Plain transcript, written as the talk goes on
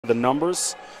the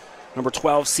numbers. Number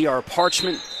 12, CR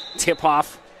Parchment,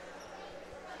 tip-off.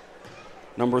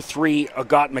 Number 3,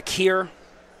 Agat McKeer.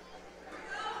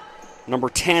 Number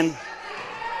 10,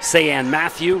 Cyan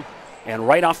Matthew. And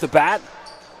right off the bat,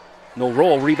 no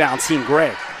roll, rebound, Team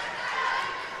Gray.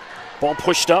 Ball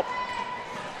pushed up.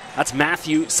 That's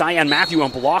Matthew, Cyan Matthew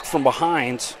on block from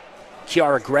behind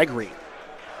Kiara Gregory.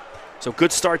 So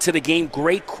good start to the game.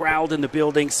 Great crowd in the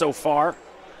building so far.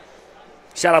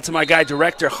 Shout out to my guy,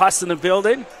 Director Huss in the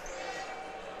building.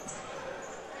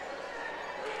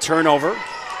 Turnover.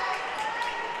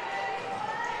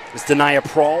 As Denia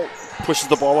Prawl pushes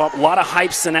the ball up. A lot of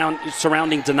hype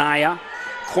surrounding Denia.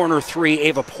 Corner 3,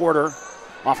 Ava Porter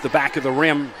off the back of the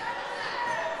rim.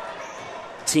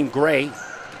 Team Gray.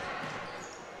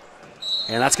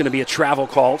 And that's going to be a travel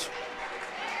called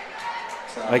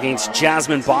against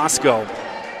Jasmine Bosco.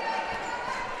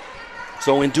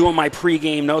 So in doing my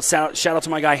pregame notes, shout out to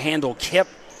my guy Handel Kip.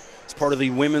 It's part of the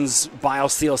Women's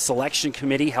Biosteel Selection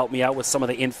Committee. Helped me out with some of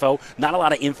the info. Not a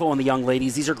lot of info on the young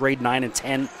ladies. These are grade 9 and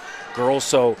 10 girls,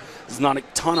 so there's not a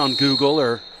ton on Google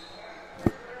or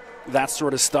that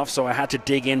sort of stuff. So I had to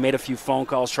dig in, made a few phone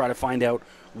calls, try to find out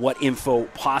what info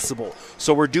possible.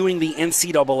 So we're doing the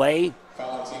NCAA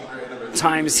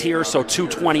times here, so 2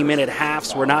 20-minute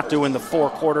halves. We're not doing the 4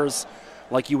 quarters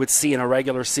like you would see in a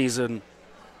regular season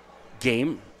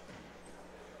game.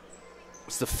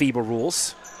 It's the FIBA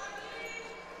rules.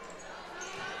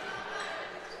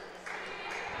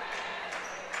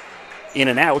 In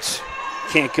and out,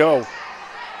 can't go.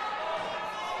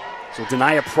 So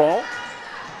Denia Prawl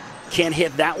can't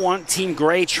hit that one. Team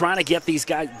Gray trying to get these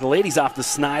guys, the ladies off the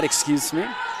snide, excuse me.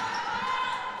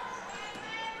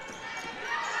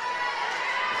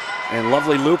 And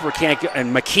Lovely Looper can't go,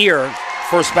 and McKeer,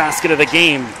 first basket of the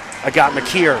game. I got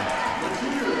McKeer.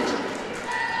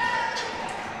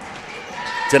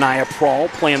 Denia Prawl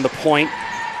playing the point.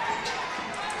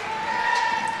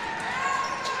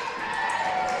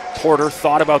 Porter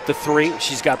thought about the 3.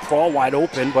 She's got Prawl wide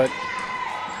open, but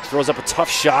throws up a tough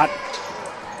shot.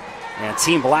 And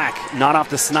Team Black not off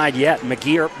the snide yet.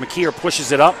 McKeer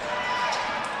pushes it up.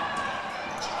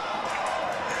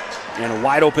 And a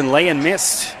wide open lay and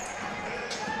missed.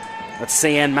 That's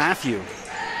Cyan Matthew.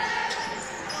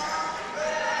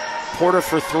 Porter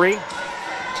for 3.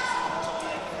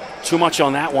 Too much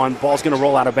on that one. Ball's going to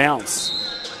roll out of bounds.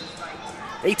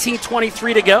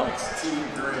 18:23 to go.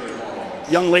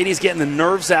 Young ladies getting the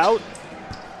nerves out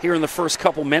here in the first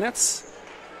couple minutes.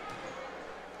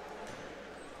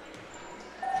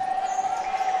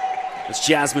 It's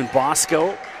Jasmine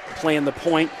Bosco playing the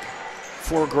point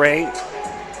for Gray.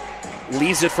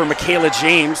 Leaves it for Michaela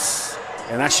James.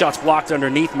 And that shot's blocked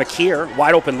underneath. McKeer,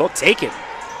 wide open look, take it.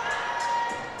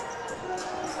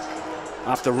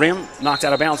 Off the rim, knocked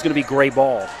out of bounds, going to be Gray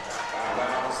ball.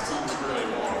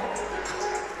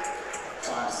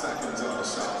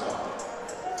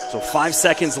 So 5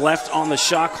 seconds left on the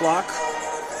shot clock.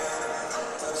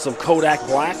 Some Kodak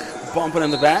Black bumping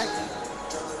in the back.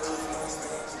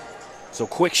 So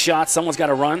quick shot, someone's got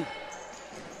to run.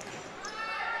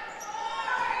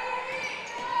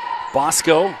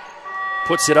 Bosco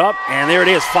puts it up, and there it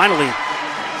is, finally.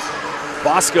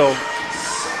 Bosco,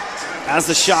 as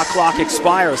the shot clock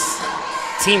expires.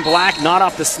 Team Black not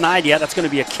off the snide yet. That's going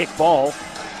to be a kick ball.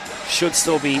 Should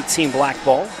still be Team Black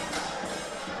ball.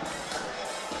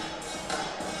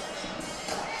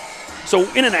 So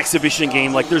in an exhibition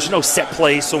game, like, there's no set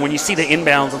play, so when you see the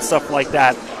inbounds and stuff like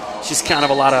that, it's just kind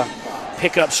of a lot of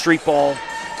pick up street ball,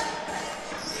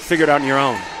 figure it out on your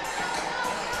own.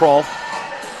 Prawl.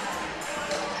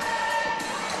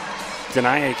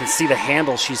 Denia, you can see the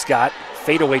handle she's got.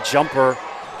 Fadeaway jumper,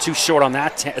 too short on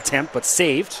that attempt, but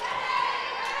saved.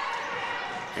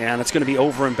 And it's going to be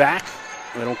over and back.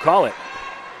 They don't call it.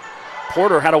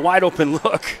 Porter had a wide open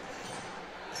look.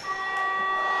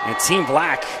 And Team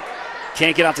Black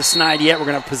can't get out to snide yet. We're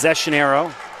going to have possession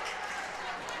arrow.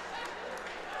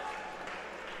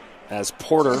 As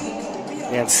Porter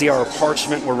and CR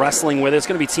Parchment were wrestling with it. It's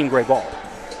going to be Team Gray ball.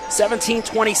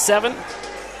 17-27.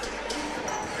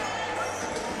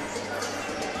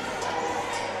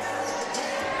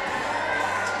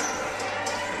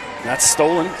 That's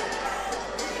stolen.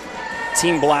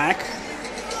 Team Black.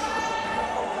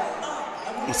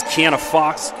 It's Kiana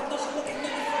Fox.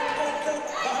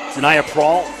 Denia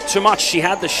Prawl. Too much. She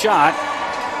had the shot.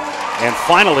 And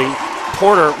finally,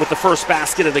 Porter with the first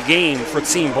basket of the game for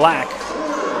Team Black.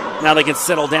 Now they can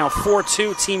settle down.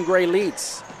 4-2. Team Gray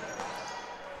leads.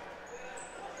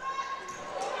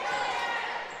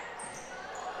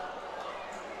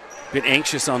 Bit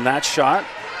anxious on that shot.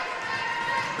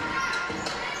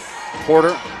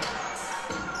 Porter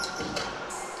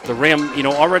the rim. You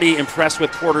know, already impressed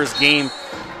with Porter's game.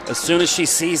 As soon as she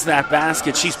sees that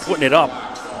basket, she's putting it up.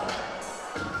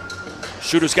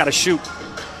 Shooter's got to shoot.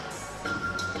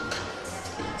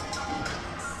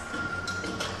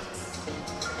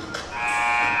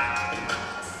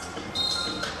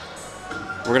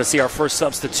 We're going to see our first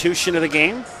substitution of the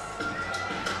game.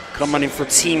 Coming in for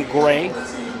Team Gray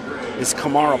is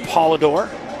Kamara Polidor.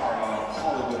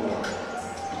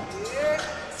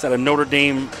 It's at a Notre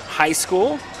Dame high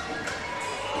school.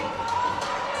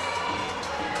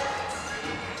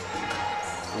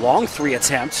 Long 3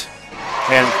 attempt.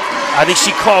 And I think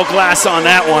she called glass on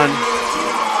that one.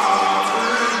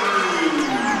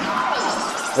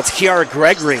 That's Kiara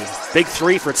Gregory. Big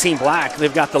 3 for Team Black.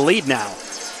 They've got the lead now.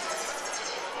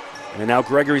 And now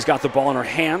Gregory's got the ball in her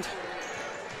hand.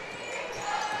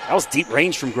 That was deep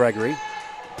range from Gregory.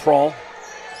 Prawl.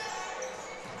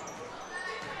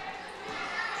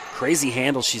 Crazy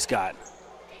handle she's got.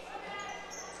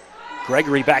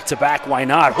 Gregory back to back, why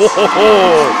not? Ho, ho,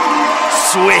 ho.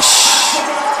 Swish.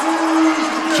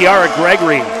 Kiara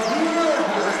Gregory.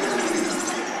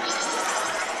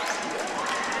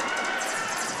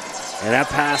 And that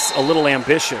pass a little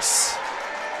ambitious.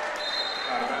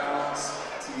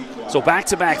 So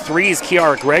back-to-back threes,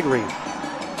 Kiara Gregory.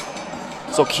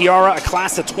 So Kiara, a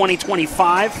class of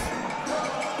 2025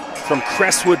 from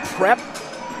Crestwood Prep.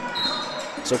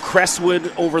 So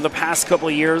Crestwood, over the past couple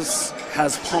of years,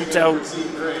 has pumped out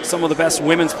some of the best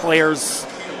women's players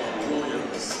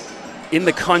in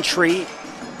the country.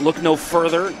 Look no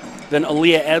further than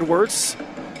Aaliyah Edwards,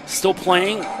 still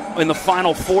playing in the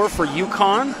Final Four for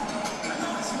UConn.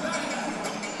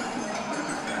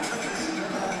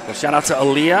 Well, shout out to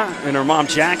Aaliyah and her mom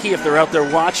Jackie if they're out there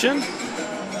watching.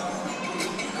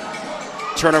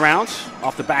 Turnaround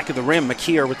off the back of the rim.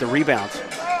 McKeer with the rebound.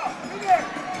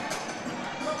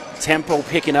 Tempo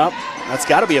picking up. That's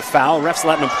got to be a foul. Ref's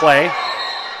letting him play.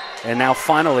 And now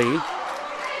finally,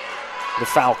 the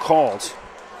foul called.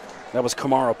 That was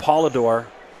Kamara Polidor.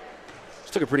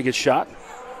 Just took a pretty good shot.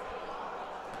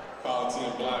 Foul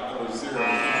Team Black, number 0.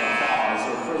 Foul is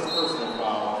her first personal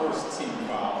foul, first team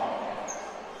foul.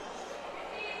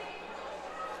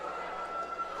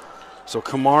 So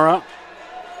Kamara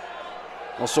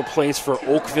also plays for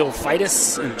Oakville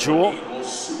Fightus and Jewel,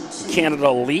 Canada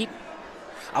Elite.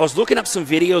 I was looking up some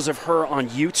videos of her on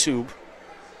YouTube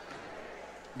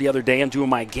the other day and doing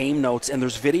my game notes, and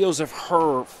there's videos of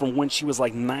her from when she was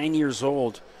like 9 years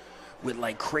old with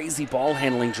like crazy ball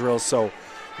handling drills. So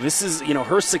this is, you know,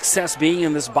 her success being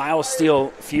in this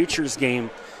Biosteel Futures game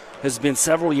has been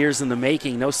several years in the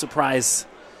making. No surprise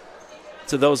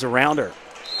to those around her.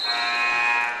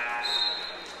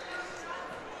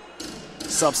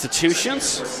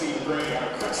 Substitutions.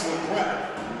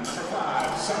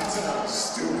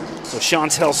 So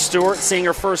Chantel Stewart seeing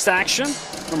her first action,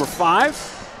 number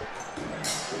 5.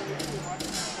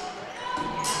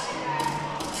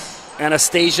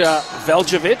 Anastasia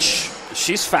Veljovic,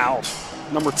 she's fouled,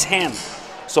 number 10.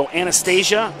 So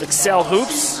Anastasia, Excel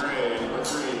Hoops.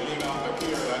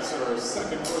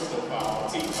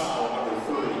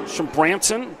 From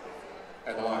Brampton.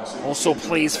 Also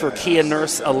plays for Kia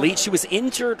Nurse Elite. She was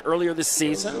injured earlier this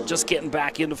season, just getting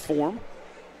back into form.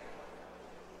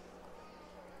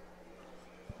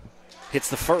 Hits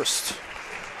the first.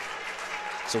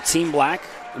 So Team Black,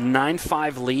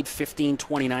 9-5 lead,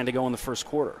 15:29 to go in the first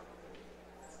quarter.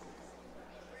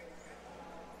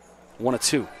 1 of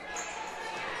 2.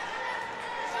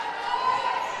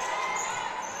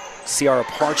 Ciara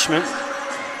Parchment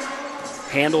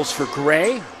handles for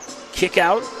Gray. Kick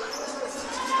out.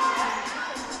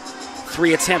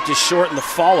 3 attempt is short in the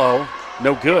follow.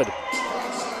 No good.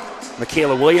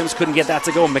 Michaela Williams couldn't get that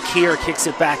to go. McKeer kicks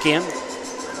it back in.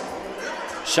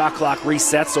 Shot clock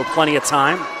resets, so plenty of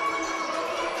time.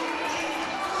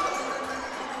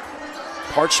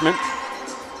 Parchment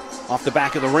off the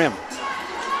back of the rim.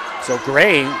 So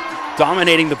Gray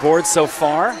dominating the board so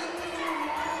far.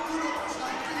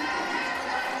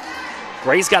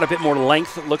 Gray's got a bit more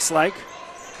length, it looks like.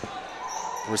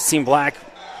 Whereas Team Black,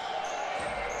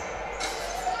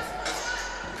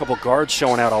 a couple guards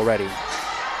showing out already.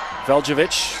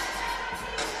 Veljovic.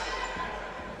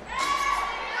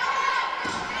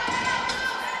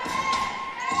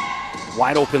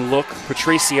 Wide open look,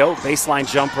 Patricio, baseline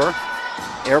jumper.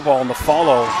 Air ball in the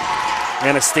follow,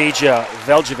 Anastasia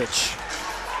Veljovic.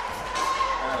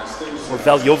 Or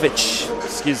Veljovic,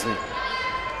 excuse me.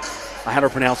 I had her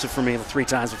pronounce it for me 3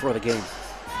 times before the game.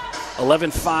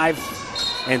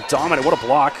 11-5 and dominant, what a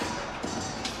block.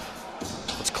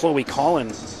 It's Chloe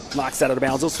Collin, knocks out of the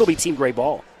bounds. It'll still be Team Gray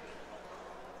ball.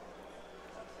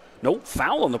 No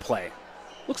foul on the play.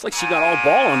 Looks like she got all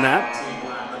ball on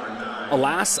that.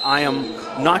 Alas, I am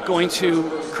not going to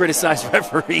criticize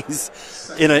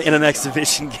referees in an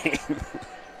exhibition game.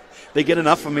 They get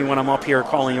enough of me when I'm up here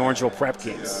calling Orangeville prep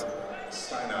games.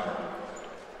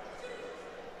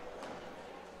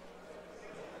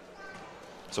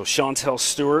 So Chantel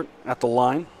Stewart at the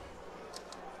line.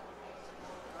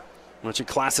 Mentioned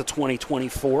class of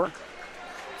 2024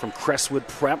 from Crestwood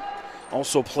Prep.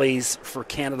 Also plays for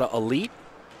Canada Elite.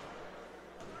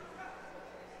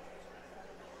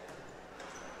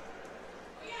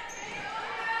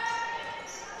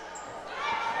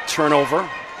 Turnover.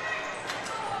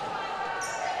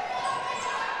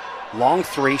 Long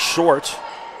three, short.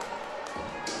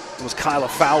 It was Kyla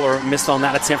Fowler, missed on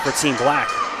that attempt for Team Black.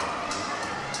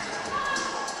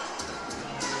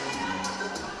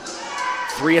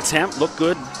 Three attempt, looked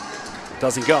good,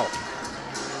 doesn't go.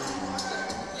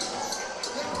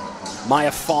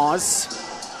 Maya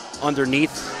Foz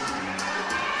underneath,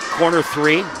 corner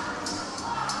three.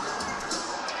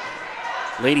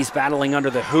 Ladies battling under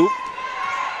the hoop.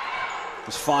 It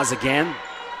was Foz again.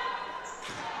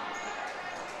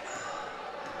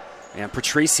 And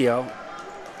Patricio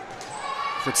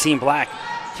for Team Black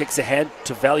kicks ahead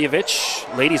to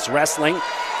Veljevic. Ladies wrestling,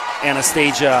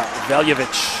 Anastasia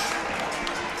Veljevic.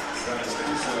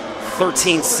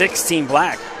 13-6 Team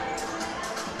Black.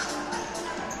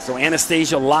 So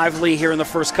Anastasia lively here in the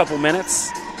first couple minutes.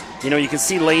 You know, you can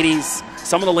see ladies,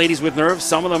 some of the ladies with nerves,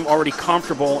 some of them already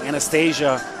comfortable.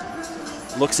 Anastasia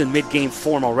looks in mid-game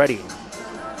form already.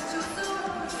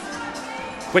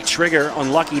 Quick trigger,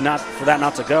 unlucky for that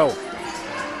not to go.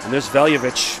 And there's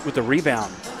Veljevic with the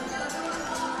rebound.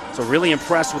 So really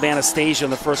impressed with Anastasia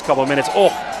in the first couple of minutes.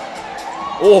 Oh,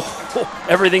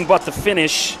 everything but the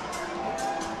finish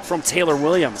from Taylor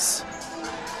Williams.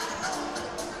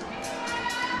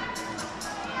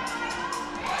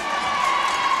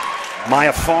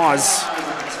 Maya Foz,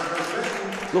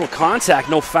 little contact,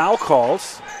 no foul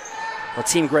calls. But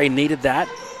Team Gray needed that.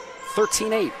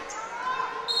 13-8.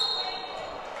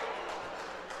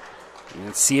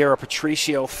 And Sierra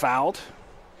Patricio fouled.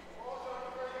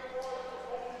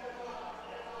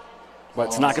 But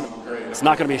it's not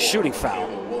going to be a shooting foul.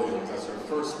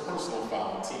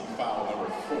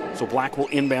 So Black will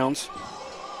inbounds.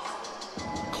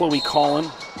 Chloe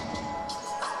Collin.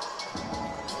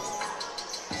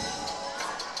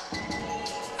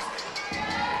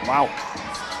 Wow.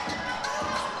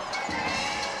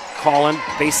 Collin,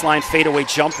 baseline fadeaway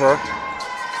jumper.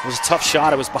 It was a tough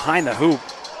shot. It was behind the hoop.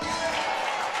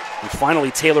 And finally,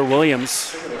 Taylor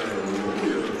Williams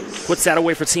puts that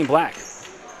away for Team Black.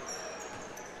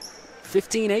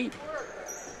 15-8.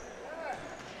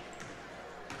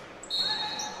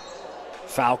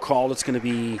 Foul called. It's going to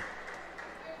be,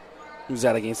 who's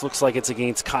that against? Looks like it's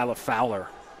against Kyla Fowler.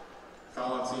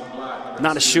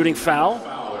 Not a shooting foul.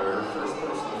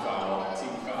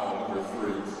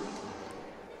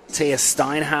 Taya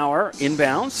Steinhauer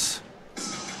inbounds.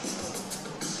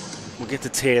 We'll get to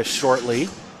Taya shortly.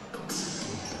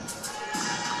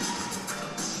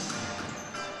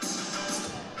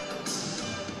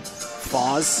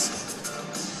 Foz.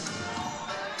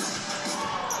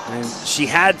 And she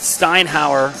had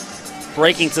Steinhauer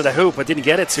breaking to the hoop, but didn't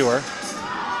get it to her.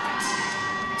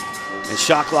 And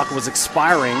shot clock was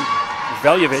expiring.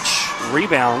 Veljevic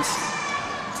rebounds.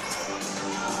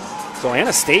 So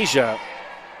Anastasia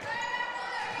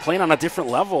playing on a different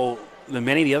level than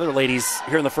many of the other ladies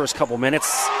here in the first couple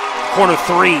minutes. Corner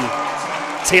three,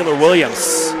 Taylor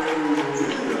Williams.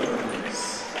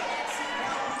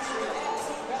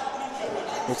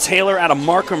 Well, Taylor out of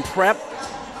Markham Prep,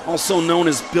 also known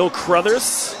as Bill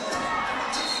Crothers.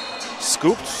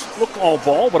 Scooped, looked all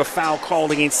ball, but a foul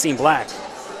called against Team Black.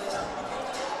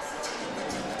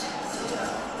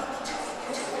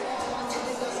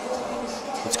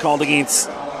 It's called against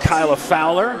Kyla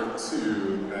Fowler.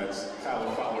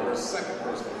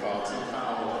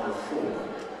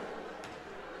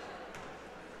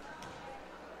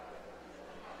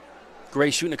 Gray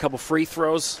shooting a couple free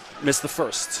throws, missed the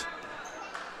first.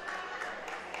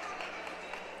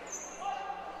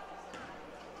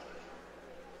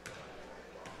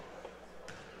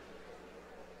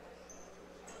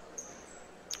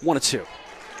 One of two.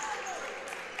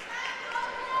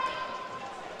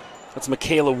 That's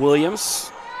Michaela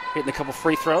Williams hitting a couple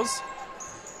free throws.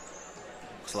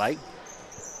 Looks like.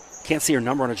 Can't see her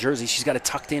number on her jersey. She's got it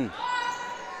tucked in.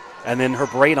 And then her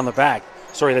braid on the back.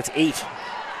 Sorry, that's 8.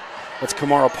 That's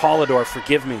Kamara Polidor,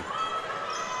 forgive me.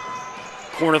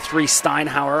 Corner three,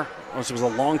 Steinhauer. It was a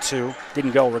long two.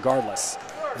 Didn't go regardless.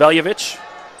 Veljevic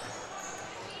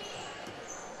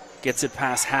gets it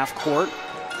past half court.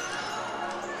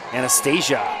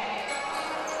 Anastasia.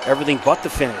 Everything but the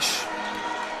finish.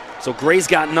 So Gray's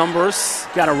got numbers,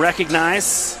 got to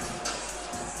recognize.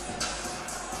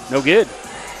 No good.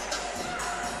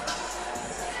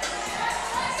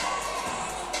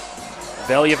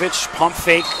 Veljevic, pump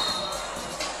fake,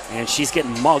 and she's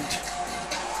getting mugged.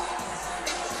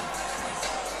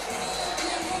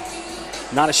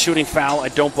 Not a shooting foul, I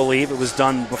don't believe. It was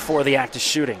done before the act of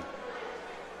shooting.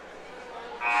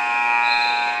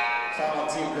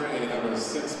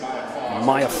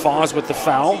 Maya Foz with the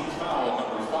foul.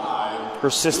 Her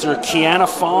sister Kiana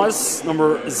Foz,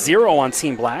 number 0 on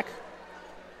Team Black.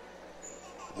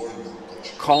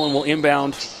 Colin will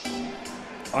inbound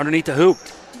underneath the hoop.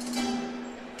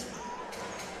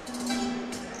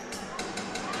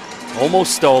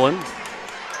 Almost stolen.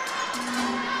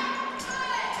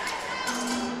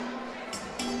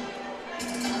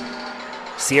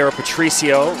 Sierra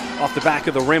Patricio off the back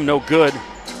of the rim, no good.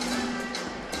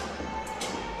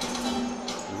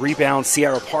 Rebound,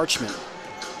 Sierra Parchment.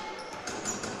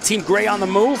 Team Gray on the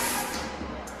move.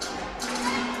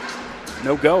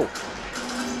 No go.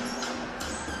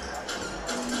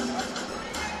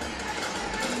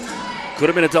 Could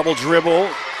have been a double dribble.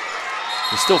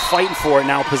 They're still fighting for it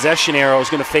now. Possession arrow is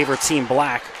going to favor Team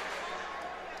Black.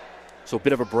 So a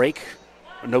bit of a break,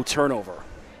 no turnover.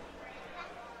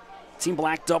 Team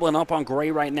Black doubling up on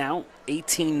Gray right now.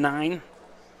 18-9.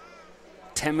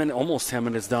 10 minutes, almost 10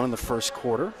 minutes done in the first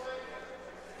quarter.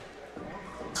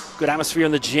 Good atmosphere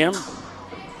in the gym.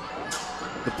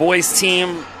 The boys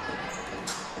team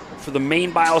for the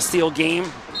main Biosteel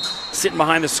game sitting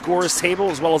behind the scorers table,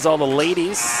 as well as all the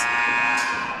ladies.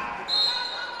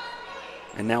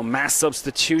 And now mass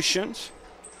substitutions.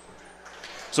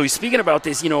 So he's speaking about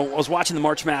this, you know, I was watching the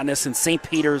March Madness, and St.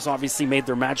 Peter's obviously made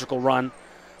their magical run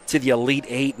to the Elite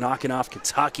Eight, knocking off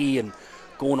Kentucky and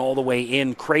going all the way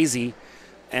in crazy.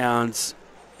 And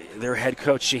their head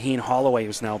coach, Shaheen Holloway,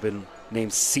 who's now been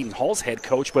named Seton Hall's head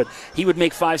coach, but he would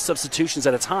make 5 substitutions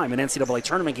at a time in NCAA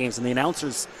tournament games, and the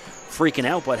announcers freaking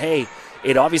out. But hey,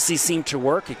 it obviously seemed to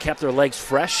work. It kept their legs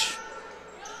fresh,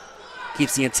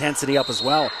 keeps the intensity up as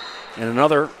well. And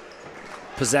another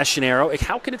possession arrow.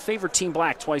 How can it favor Team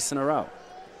Black twice in a row?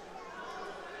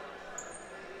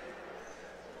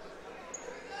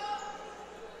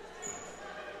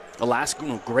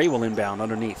 Alaska, Gray will inbound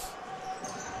underneath.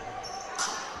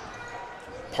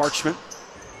 Parchment.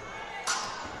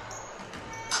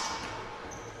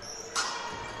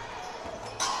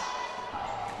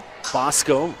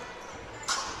 Bosco.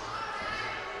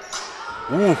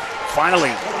 Ooh,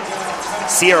 finally.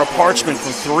 Sierra Parchment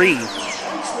from 3.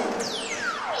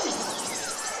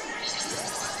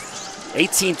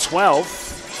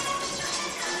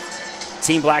 18-12.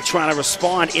 Team Black trying to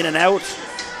respond in and out.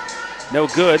 No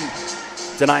good.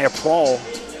 Denia Prawl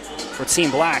for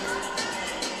Team Black.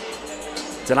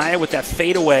 Denia with that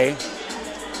fadeaway.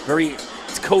 Very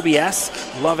Kobe-esque.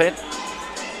 Love it.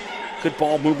 Good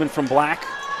ball movement from Black.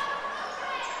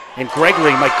 And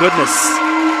Gregory, my goodness.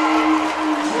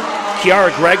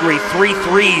 Kiara Gregory, 3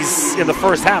 threes in the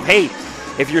first half. Hey,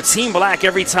 if you're Team Black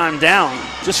every time down,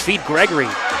 just feed Gregory.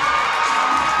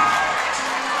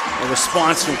 A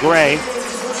response from Gray.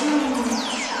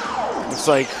 Looks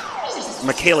like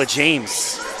Michaela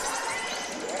James.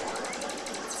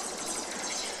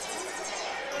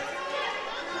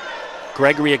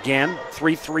 Gregory again,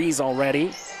 3 threes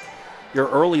already. Your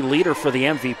early leader for the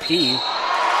MVP.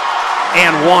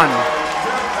 And 1.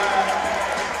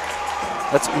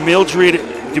 That's Mildred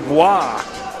Dubois,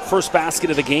 first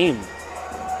basket of the game.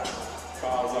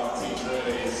 Fouls on Team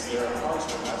Gray, Sierra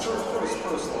Parchment. That's her first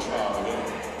personal foul of the game.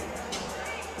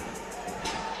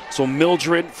 So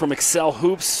Mildred from Excel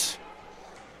Hoops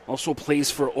also plays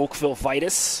for Oakville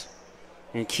Vitus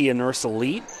and Kia Nurse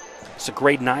Elite. It's a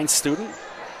grade 9 student.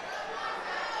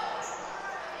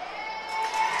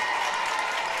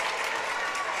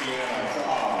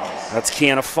 That's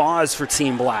Kiana Foz for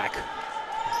Team Black.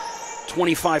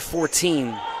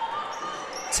 25-14.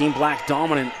 Team Black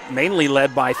dominant, mainly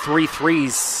led by 3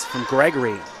 threes from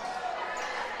Gregory.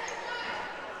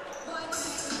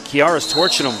 Kiara's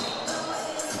torching him.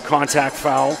 Contact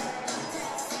foul.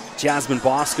 Jasmine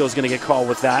Bosco is going to get called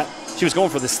with that. She was going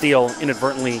for the steal,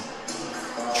 inadvertently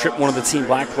tripped one of the Team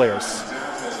Black players.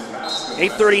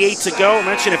 8:38 to go.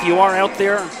 Mention if you are out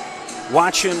there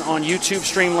watching on YouTube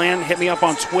Streamland, hit me up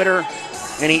on Twitter.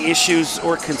 Any issues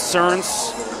or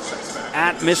concerns?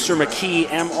 At Mr. McKee,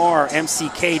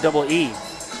 MRMCKEE.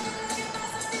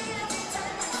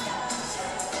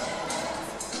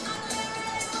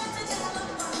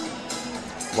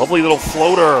 Lovely little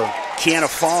floater, Kiana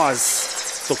Foz.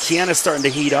 So Kiana's starting to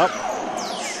heat up.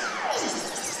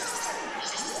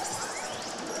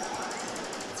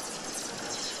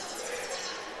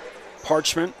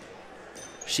 Parchment.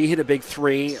 She hit a big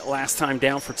 3 last time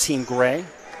down for Team Gray.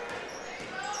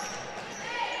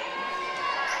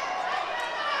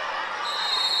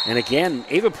 And again,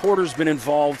 Ava Porter's been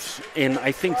involved in,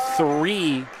 I think,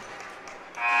 3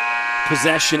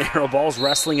 possession arrow balls,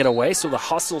 wrestling it away. So the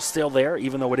hustle's still there,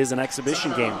 even though it is an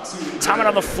exhibition game. Time it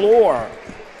on the floor.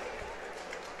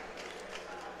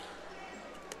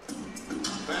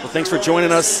 Well, thanks for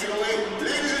joining us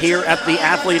here at the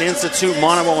Athlete Institute,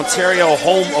 Montreal, Ontario,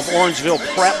 home of Orangeville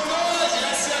Prep.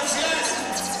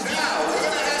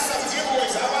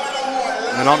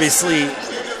 And obviously,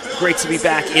 great to be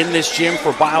back in this gym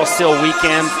for Biosteel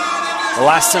weekend. The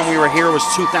last time we were here was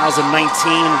 2019.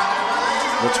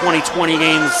 The 2020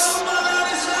 games,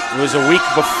 it was a week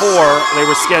before they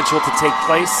were scheduled to take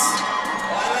place.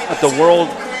 But the world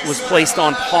was placed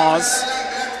on pause.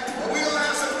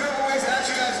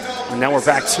 And now we're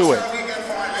back to it.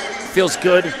 Feels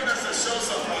good.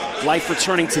 Life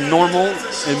returning to normal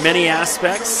in many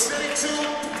aspects.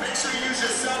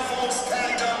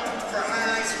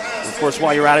 Of course,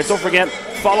 while you're at it, don't forget,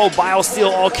 follow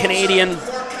Biosteel All Canadian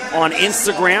on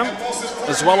Instagram,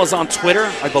 as well as on Twitter.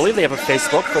 I believe they have a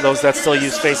Facebook for those that still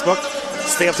use Facebook.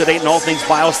 Stay up to date in all things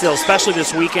Biosteel, especially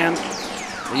this weekend.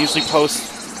 They usually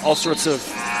post all sorts of,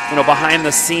 behind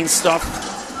the scenes stuff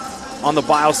on the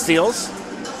Biosteels.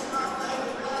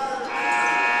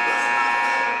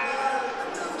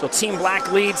 So Team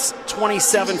Black leads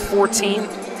 27-14.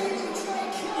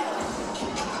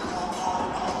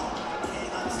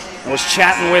 I was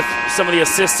chatting with some of the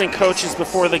assistant coaches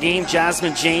before the game.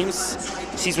 Jasmine James,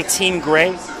 she's with Team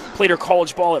Gray. Played her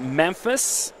college ball at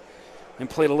Memphis and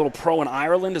played a little pro in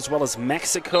Ireland as well as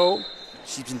Mexico.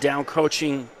 She's been down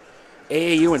coaching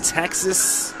AAU in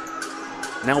Texas.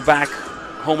 Now back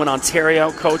home in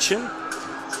Ontario coaching.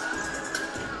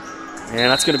 And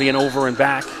that's going to be an over and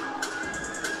back.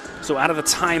 So out of the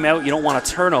timeout, you don't want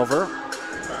a turnover.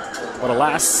 But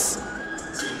alas,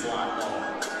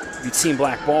 be Team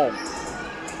Black ball.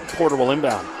 Porter will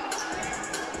inbound.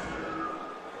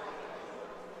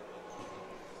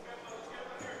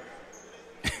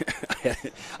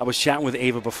 I was chatting with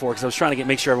Ava before because I was trying to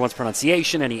make sure everyone's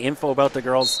pronunciation, any info about the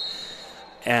girls.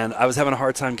 And I was having a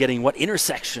hard time getting what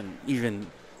intersection even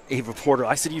Ava Porter.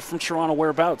 I said, "You from Toronto,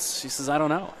 whereabouts?" She says, "I don't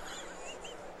know."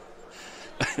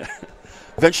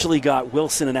 Eventually got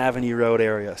Wilson and Avenue Road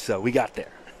area, so we got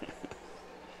there.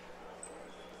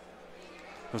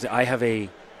 I have a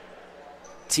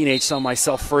teenage son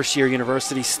myself, first-year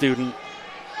university student.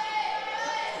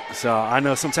 So I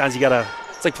know sometimes you gotta,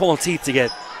 it's like pulling teeth to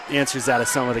get answers out of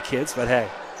some of the kids, but hey.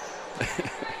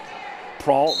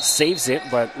 Prawl saves it,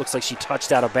 but looks like she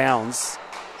touched out of bounds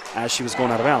as she was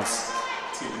going out of bounds.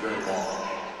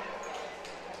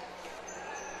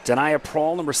 Denia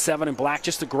Prawl, number 7 in black,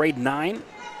 just a grade 9.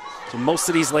 So most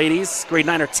of these ladies, grade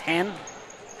 9 or 10.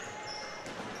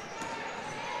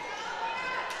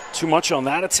 Too much on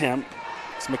that attempt.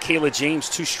 It's Michaela James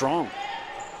too strong.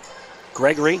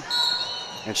 Gregory,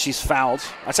 and she's fouled.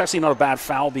 That's actually not a bad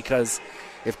foul because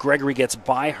if Gregory gets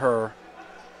by her,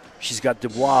 she's got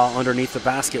Dubois underneath the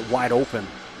basket wide open.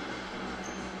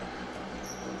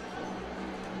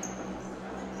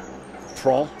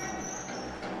 Prawl.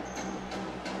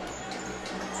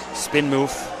 Spin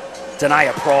move.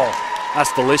 Denia Prawl.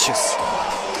 That's delicious.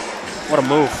 What a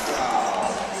move.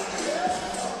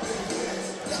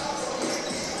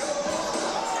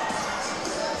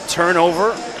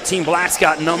 Turnover. Team Black's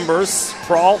got numbers.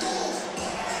 Prawl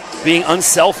being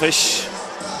unselfish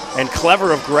and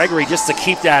clever of Gregory just to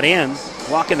keep that in.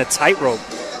 Walking the tightrope.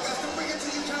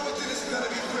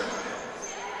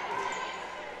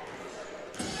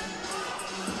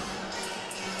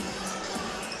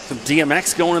 Some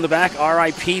DMX going in the back.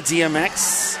 RIP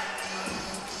DMX.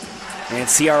 And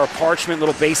Sierra Parchment,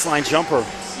 little baseline jumper.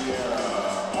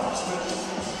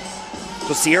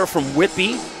 So Sierra from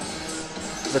Whitby.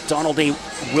 The Donald A.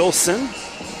 Wilson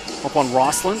up on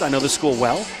Rossland. I know the school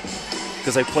well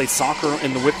because I played soccer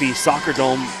in the Whitby Soccer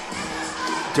Dome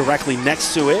directly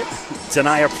next to it.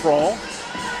 Denia Prawl.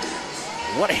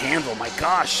 What a handle, my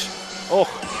gosh. Oh,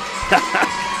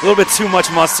 a little bit too much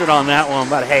mustard on that one,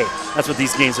 but hey, that's what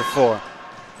these games are for.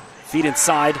 Feet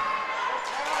inside.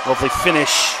 Hopefully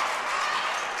finish.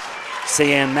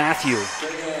 Sayan Matthew.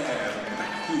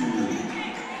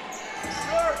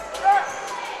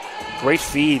 Great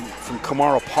feed from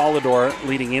Kamara Polidor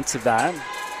leading into that.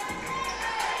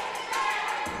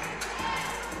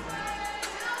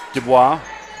 Dubois.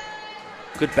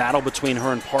 Good battle between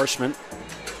her and Parchment.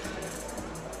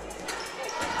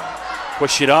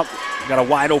 Push it up. Got a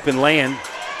wide open lay-in.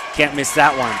 Can't miss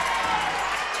that one.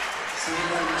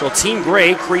 So Team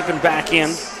Gray creeping back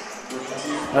in.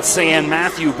 That's Cyan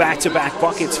Matthew, back-to-back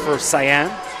buckets for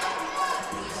Cyan.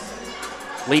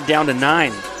 Lead down to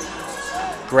 9.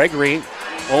 Gregory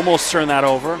almost turned that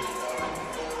over.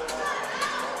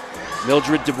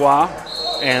 Mildred Dubois,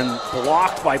 and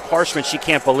blocked by Parchment. She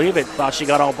can't believe it. Thought she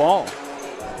got all ball.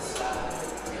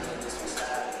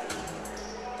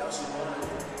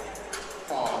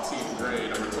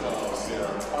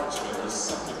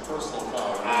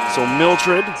 So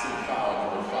Mildred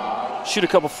shoot a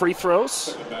couple free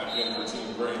throws.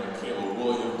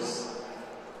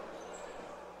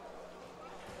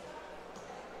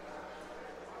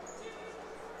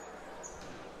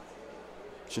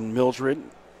 And Mildred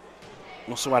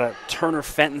also at a Turner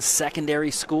Fenton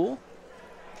Secondary School.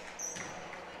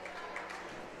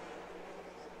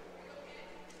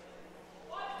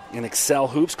 In Excel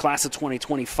Hoops, class of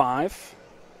 2025.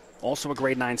 Also a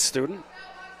grade 9 student.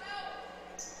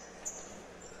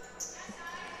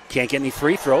 Can't get any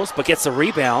free throws, but gets a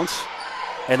rebound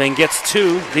and then gets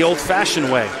to the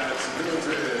old-fashioned way.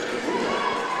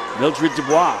 Mildred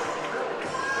Dubois.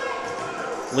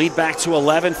 Lead back to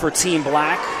 11 for Team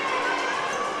Black.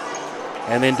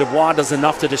 And then Dubois does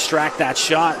enough to distract that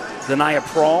shot. Deny a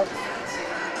Prawl.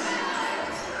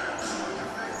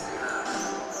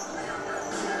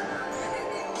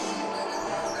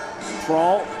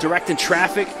 Prawl directing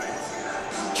traffic,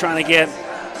 trying to get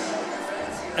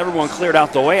everyone cleared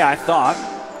out the way, I thought.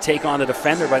 Take on the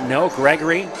defender, but no,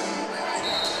 Gregory.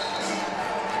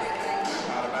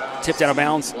 Tipped out of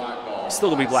bounds.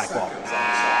 Still to be black ball.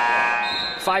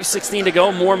 5:16 to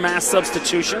go, more mass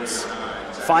substitutions.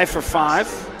 5 for 5.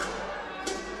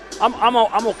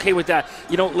 I'm okay with that.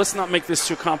 You know, let's not make this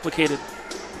too complicated.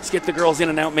 Let's get the girls in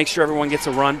and out, make sure everyone gets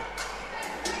a run.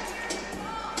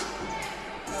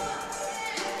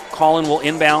 Colin will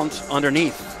inbound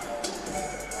underneath.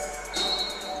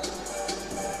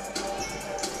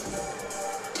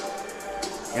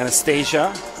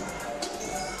 Anastasia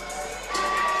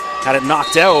had it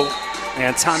knocked out,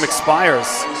 and time expires.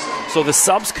 So the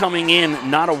subs coming in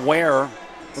not aware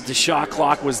that the shot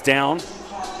clock was down.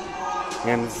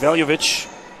 And Veljovic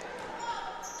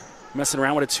messing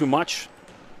around with it too much.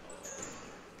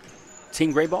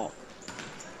 Team gray ball.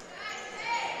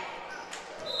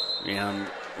 And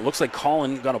it looks like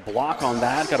Colin got a block on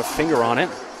that, got a finger on it.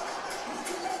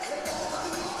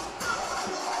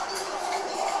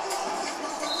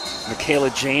 Michaela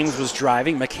James was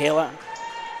driving. Michaela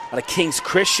out of King's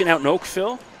Christian out in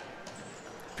Oakville.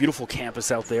 Beautiful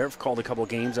campus out there. I've called a couple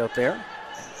games out there.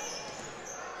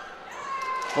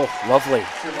 Oh, lovely.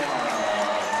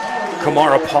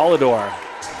 Kamara Polidor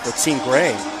for Team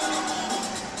Gray.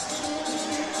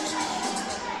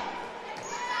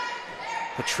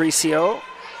 Patricio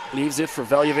leaves it for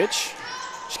Veljovic.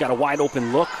 She's got a wide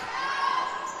open look.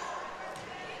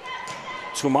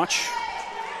 Too much.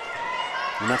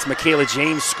 And that's Michaela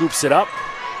James, scoops it up.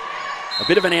 A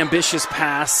bit of an ambitious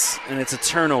pass, and it's a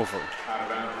turnover.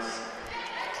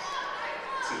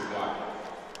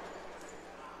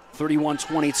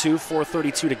 31-22,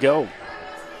 4:32 to go.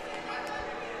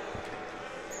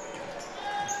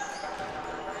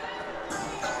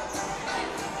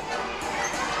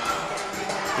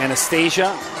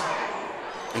 Anastasia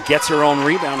and gets her own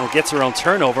rebound, or gets her own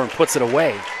turnover and puts it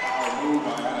away.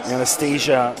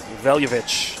 Anastasia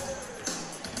Veljovic.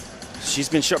 She's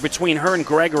been shot between her and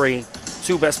Gregory,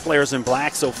 two best players in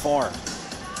black so far.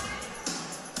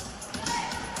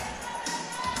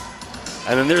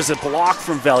 And then there's a block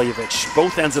from Veljovic,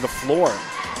 both ends of the floor.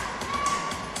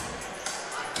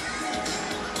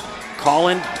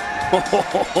 Colin,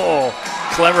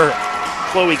 clever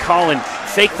Chloe Colin,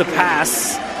 faked the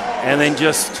pass and then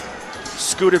just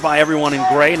scooted by everyone in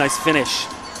gray. Nice finish.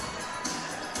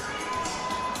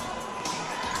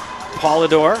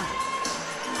 Polidor,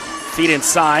 feet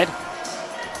inside,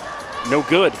 no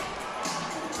good.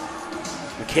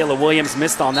 Michaela Williams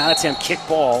missed on that attempt, kick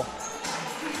ball.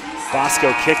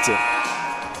 Bosco kicked it.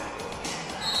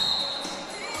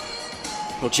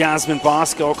 Well, Jasmine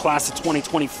Bosco, class of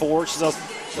 2024. She's also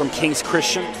from King's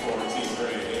Christian.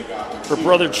 Her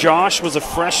brother Josh was a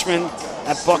freshman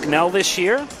at Bucknell this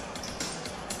year.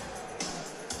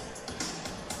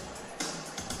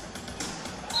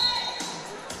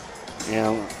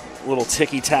 And a little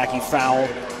ticky-tacky foul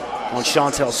on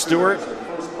Chantel Stewart.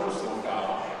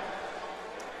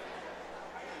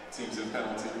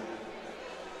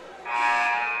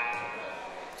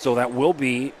 So that will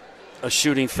be a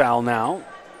shooting foul now.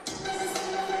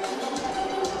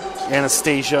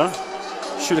 Anastasia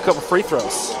shoot a couple free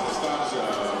throws.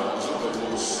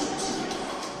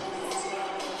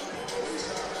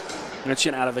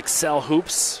 Mention out of Excel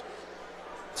Hoops.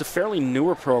 It's a fairly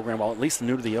newer program, well, at least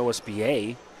new to the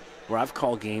OSBA, where I've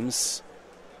called games.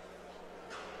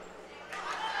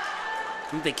 I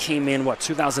think they came in,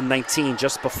 2019,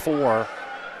 just before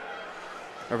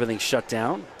everything shut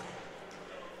down.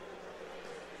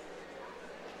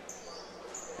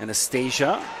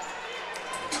 Anastasia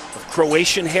of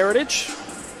Croatian heritage.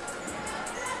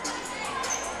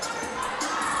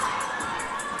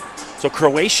 So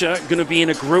Croatia going to be in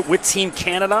a group with Team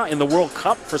Canada in the World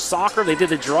Cup for soccer. They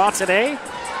did a draw today.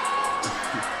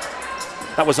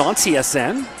 That was on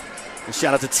TSN. And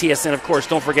shout out to TSN, of course.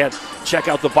 Don't forget, check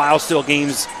out the Biosteel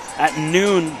games at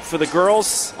noon for the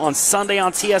girls on Sunday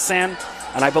on TSN.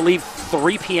 And I believe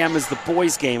 3 p.m. is the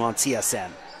boys' game on TSN.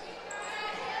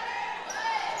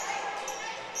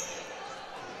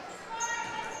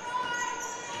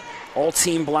 All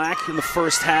team black in the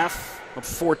first half of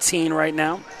 14 right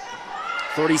now.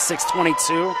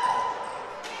 36-22.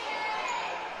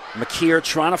 McKeer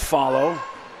trying to follow,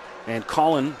 and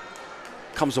Colin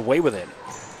comes away with it.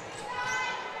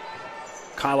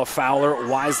 Kyla Fowler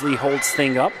wisely holds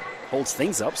things up,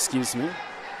 excuse me.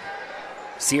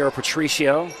 Sierra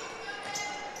Patricio.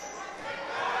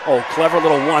 Oh, clever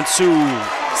little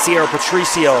 1-2. Sierra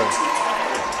Patricio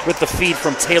with the feed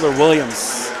from Taylor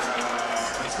Williams.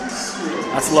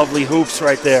 That's lovely hoops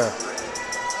right there.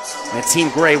 And Team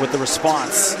Gray with the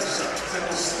response.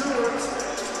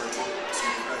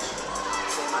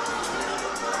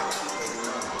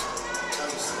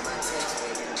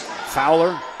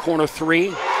 Fowler, corner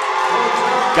 3.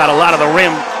 Got a lot of the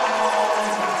rim.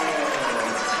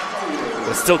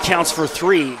 But it still counts for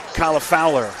 3. Kyla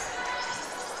Fowler.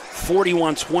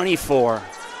 41-24.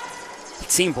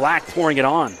 Team Black pouring it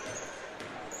on.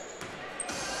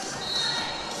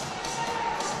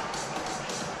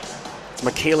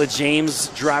 Michaela James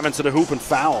driving to the hoop and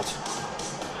fouled.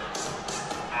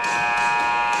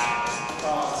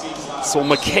 So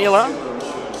Michaela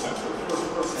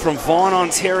from Vaughan,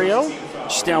 Ontario,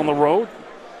 just down the road,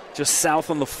 just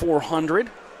south on the 400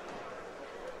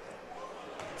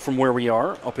 from where we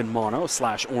are, up in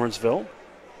Mono/Orangeville.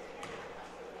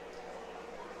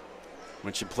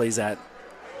 When she plays at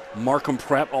Markham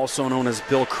Prep, also known as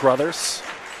Bill Crothers,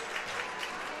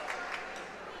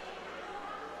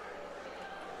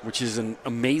 which is an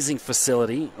amazing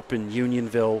facility up in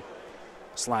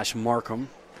Unionville/Markham.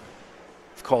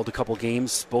 I've called a couple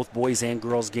games, both boys and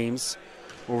girls games,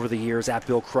 over the years at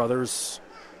Bill Crothers,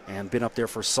 and been up there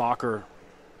for soccer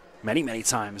many, many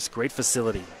times. Great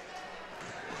facility.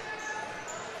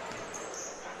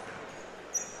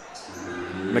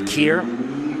 McKeer,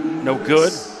 no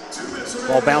good.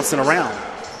 Ball bouncing around.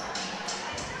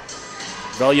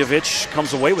 Veljovic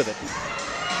comes away with it.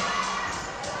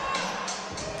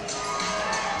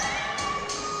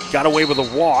 Got away with a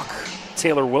walk,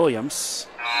 Taylor Williams.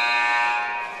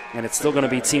 And it's still going to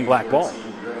be Team Black ball.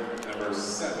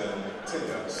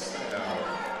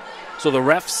 So the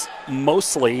refs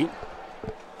mostly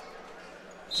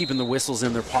keeping the whistles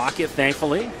in their pocket,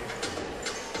 thankfully.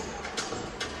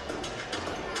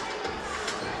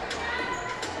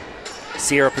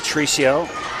 Sierra Patricio,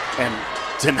 and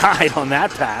denied on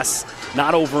that pass.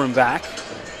 Not over and back.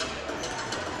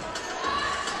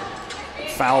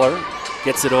 Fowler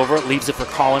gets it over, leaves it for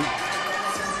Colin.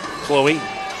 Chloe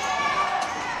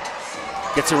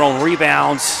gets her own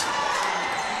rebounds.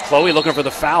 Chloe looking for the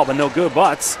foul, but no good,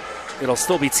 but it'll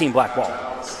still be Team Black ball.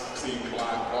 Team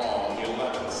Black ball,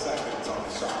 11 seconds on the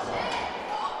shot clock.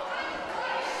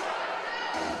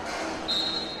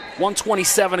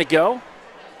 1:27 to go.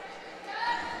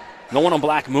 No one on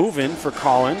Black moving for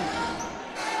Colin.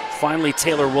 Finally,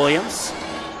 Taylor Williams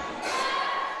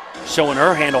showing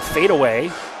her handle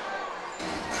fadeaway.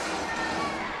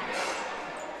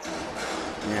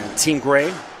 And Team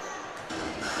Gray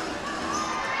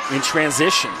in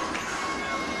transition.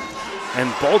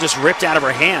 And ball just ripped out of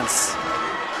her hands.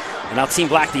 And now Team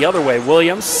Black the other way.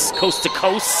 Williams, coast to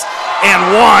coast,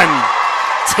 and one.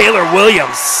 Taylor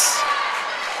Williams.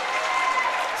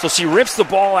 So she rips the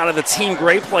ball out of the Team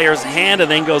Gray player's hand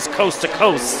and then goes coast to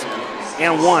coast,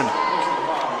 and one.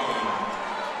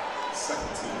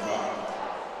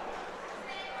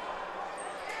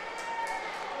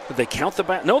 Did they count the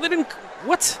back? No, they didn't.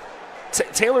 What?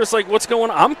 Taylor's like, what's going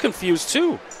on? I'm confused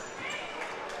too.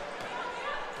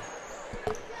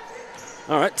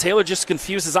 All right, Taylor just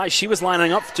confused his eyes. She was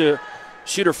lining up to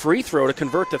shoot her free throw to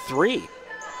convert to 3.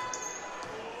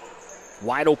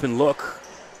 Wide open look.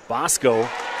 Bosco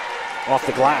off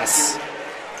the glass.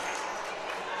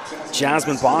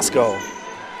 Jasmine Bosco.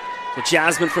 So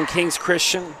Jasmine from King's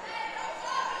Christian.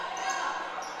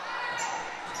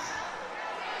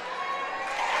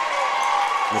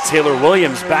 And Taylor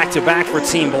Williams back-to-back for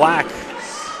Team Black.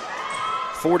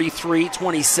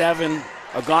 43-27.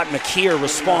 Agat Nakir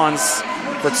responds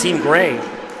for Team Gray.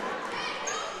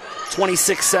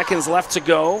 26 seconds left to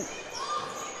go.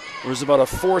 There's about a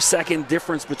 4-second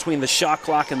difference between the shot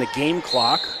clock and the game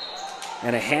clock.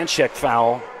 And a hand check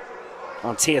foul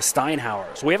on Taya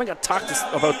Steinhauer. So we haven't got talked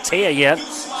about Taya yet.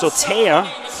 So Taya,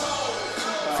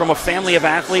 from a family of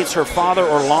athletes, her father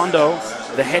Orlando,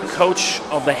 the head coach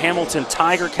of the Hamilton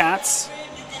Tiger Cats.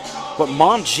 But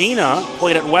mom Gina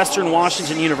played at Western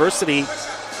Washington University,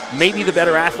 maybe the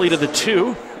better athlete of the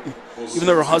two, even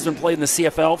though her husband played in the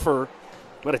CFL for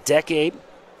about a decade.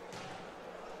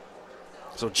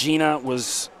 So Gina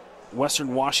was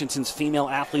Western Washington's female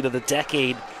athlete of the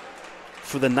decade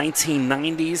for the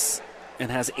 1990s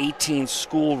and has 18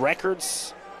 school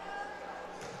records.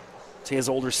 Taya's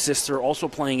older sister also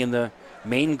playing in the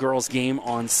Maine girls game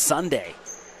on Sunday.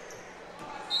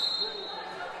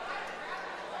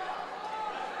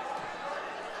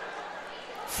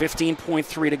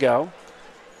 .3 to go.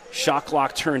 Shot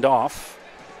clock turned off.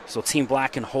 So Team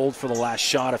Black can hold for the last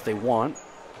shot if they want.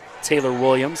 Taylor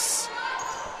Williams.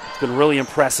 It's been really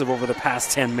impressive over the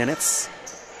past 10 minutes.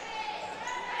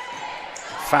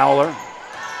 Fowler.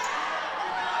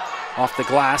 Off the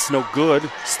glass, no good.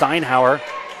 Steinhauer.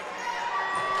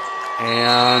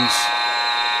 And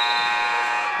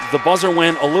the buzzer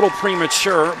went a little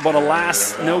premature, but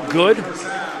alas, no good.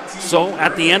 So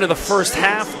at the end of the first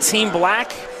half, Team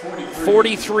Black,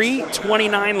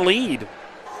 43-29 lead.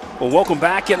 Well, welcome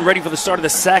back. Getting ready for the start of the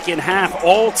second half.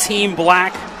 All Team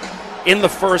Black in the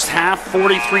first half,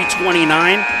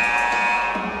 43-29.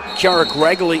 Kiara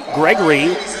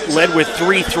Gregory led with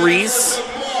 3 threes.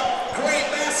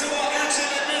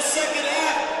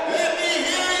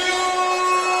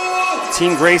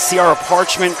 Team Gray, Ciara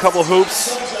Parchment, couple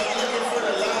hoops.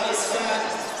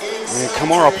 And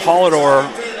Kamara Polidor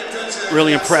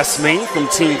really impressed me from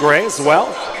Team Gray as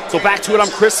well. So back to it, I'm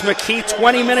Chris McKee,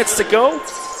 20 minutes to go.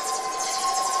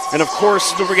 And of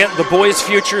course, don't forget the boys'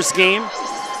 futures game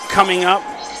coming up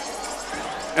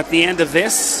at the end of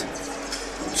this.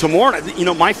 Tomorrow, you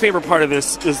know, my favorite part of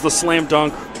this is the slam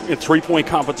dunk and three-point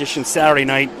competition Saturday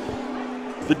night.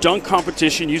 The dunk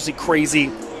competition, usually crazy.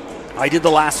 I did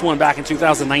the last one back in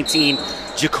 2019.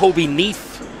 Jacoby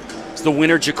Neath is the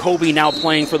winner. Jacoby now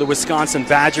playing for the Wisconsin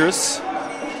Badgers.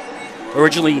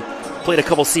 Originally played a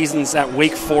couple seasons at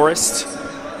Wake Forest.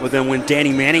 But then when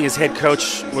Danny Manning, his head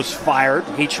coach, was fired,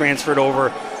 he transferred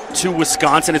over to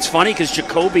Wisconsin. It's funny because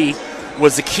Jacoby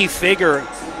was a key figure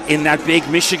in that big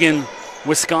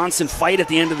Michigan-Wisconsin fight at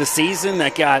the end of the season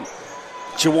that got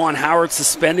Juwan Howard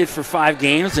suspended for 5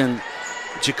 games, and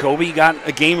Jacoby got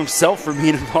a game himself for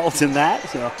being involved in that.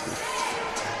 So,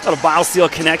 a lot of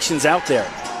Biosteel connections out there.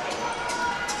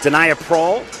 Denia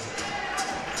Prawl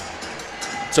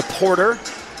to Porter.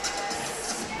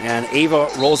 And Ava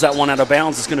rolls that one out of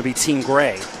bounds. It's going to be Team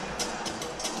Gray.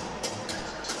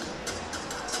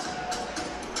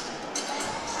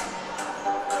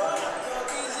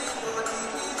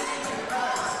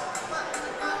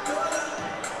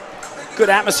 Good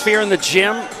atmosphere in the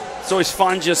gym. It's always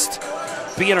fun just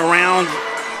being around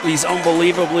these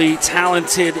unbelievably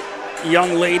talented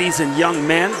young ladies and young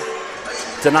men.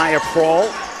 Denia Prawl,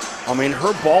 I mean,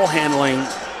 her ball handling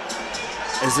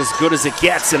is as good as it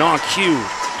gets, and on cue,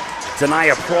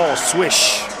 Denia Prawl,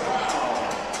 swish.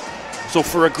 So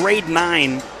for a grade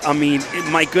 9, I mean,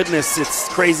 my goodness, it's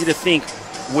crazy to think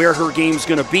where her game's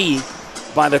going to be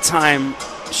by the time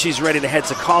she's ready to head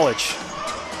to college.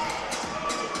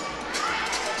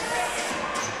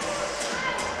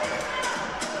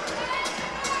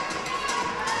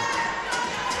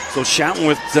 So shouting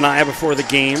with Denia before the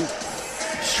game.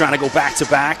 She's trying to go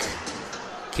back-to-back.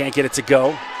 Can't get it to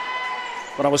go.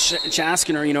 But I was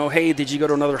asking her, you know, hey, did you go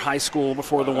to another high school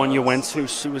before the one you went to?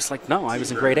 She was like, no, I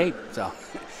was in grade 8. So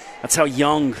that's how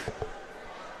young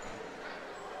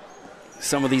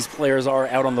some of these players are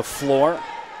out on the floor.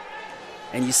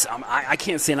 And I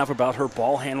can't say enough about her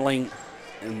ball handling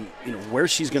and, you know, where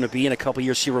she's going to be in a couple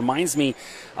years. She reminds me,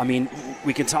 I mean,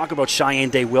 we can talk about Cheyenne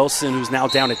Day Wilson, who's now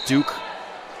down at Duke,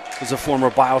 who's a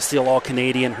former Biosteel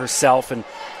All-Canadian herself. And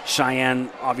Cheyenne,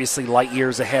 obviously, light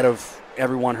years ahead of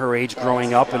everyone her age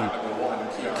growing up, and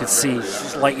you could see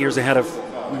she's light years ahead of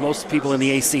most people in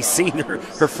the ACC in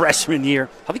her freshman year.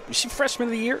 I think she freshman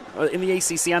of the year in the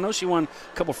ACC. I know she won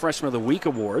a couple freshman of the week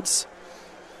awards,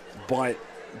 but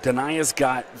Denia's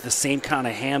got the same kind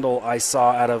of handle I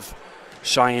saw out of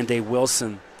Cheyenne Day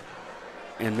Wilson,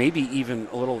 and maybe even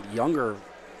a little younger.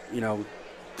 You know,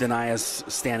 Denia's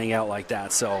standing out like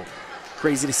that. So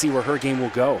crazy to see where her game will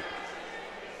go.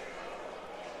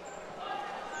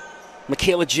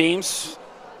 Michaela James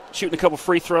shooting a couple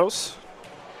free throws.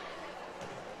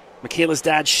 Michaela's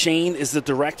dad, Shane, is the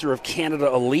director of Canada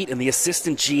Elite and the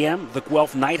assistant GM, the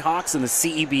Guelph Nighthawks in the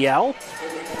CEBL.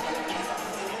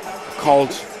 Called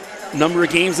a number of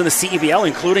games in the CEBL,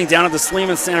 including down at the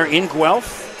Sleeman Center in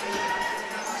Guelph.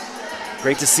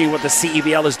 Great to see what the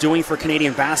CEBL is doing for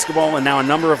Canadian basketball, and now a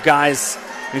number of guys,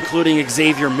 including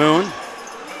Xavier Moon,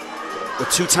 the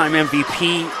two-time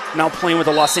MVP, now playing with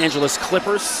the Los Angeles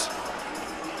Clippers.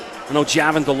 I know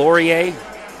Javin Delorier,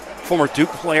 former Duke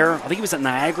player. I think he was at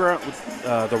Niagara with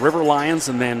the River Lions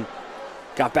and then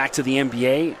got back to the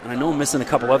NBA. And I know I'm missing a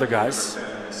couple other guys.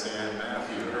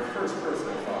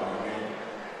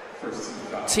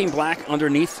 Team Black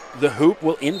underneath the hoop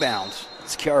will inbound.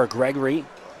 It's Kiara Gregory.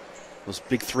 Those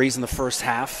big threes in the first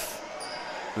half.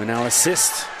 And now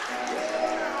assist.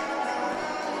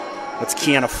 That's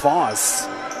Kiana Foz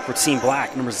for Team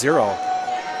Black, number 0.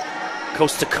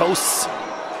 Coast to coast.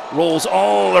 Rolls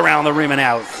all around the rim and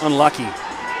out. Unlucky.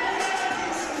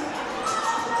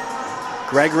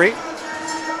 Gregory.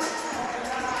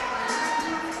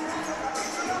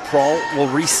 Prawl will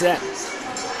reset.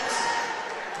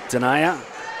 Denaya.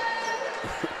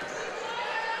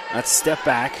 That's step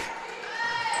back.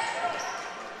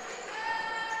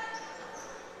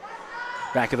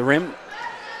 Back of the rim.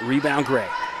 Rebound Gray.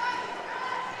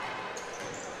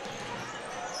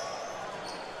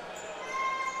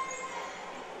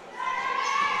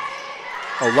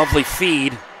 A lovely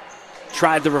feed.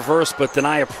 Tried the reverse, but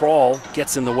Denaya Prawl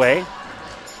gets in the way.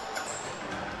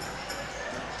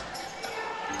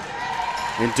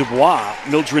 And Dubois,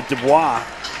 Mildred Dubois.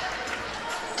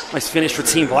 Nice finish for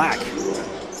Team Black.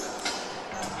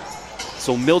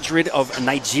 So Mildred of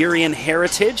Nigerian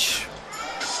heritage.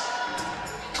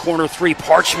 Corner 3,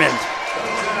 Parchment.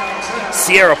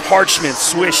 Sierra Parchment,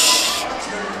 swish.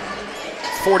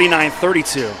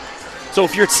 49-32. So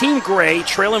if you're Team Gray,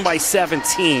 trailing by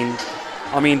 17,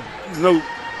 I mean, no,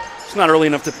 it's not early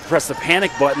enough to press the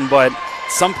panic button, but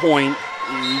at some point,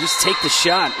 you just take the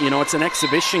shot. You know, it's an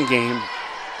exhibition game.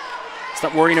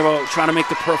 Stop worrying about trying to make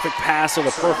the perfect pass or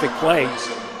the perfect play.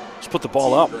 Just put the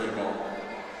ball up.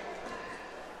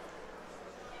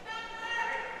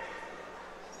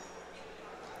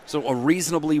 So a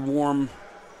reasonably warm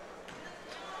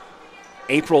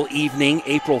April evening,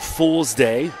 April Fool's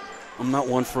Day. I'm not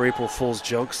one for April Fool's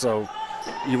jokes, so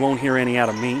you won't hear any out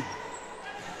of me.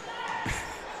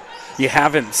 You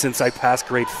haven't since I passed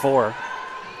grade 4.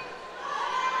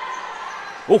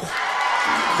 Oh,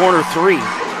 corner 3.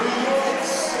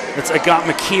 It's Agat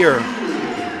McKeer.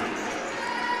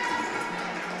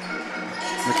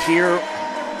 McKeer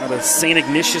out of St.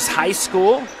 Ignatius High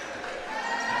School.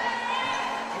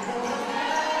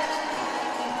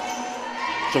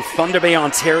 From Thunder Bay,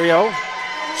 Ontario.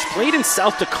 She played in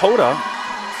South Dakota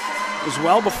as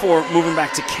well before moving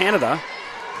back to Canada.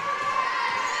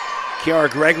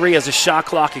 Kiara Gregory as the shot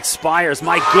clock expires.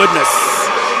 My goodness.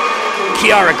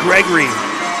 Kiara Gregory.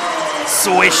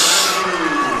 Swish.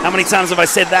 How many times have I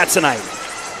said that tonight?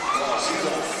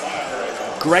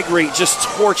 Gregory just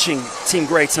torching Team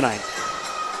Gray tonight.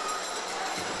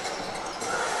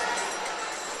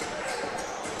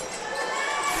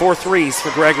 Four threes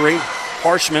for Gregory.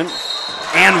 Parchment.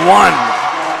 And 1.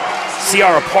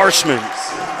 Ciara Parchment.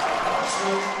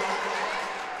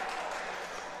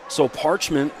 So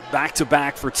Parchment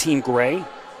back-to-back for Team Gray,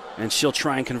 and she'll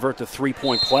try and convert the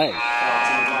three-point play.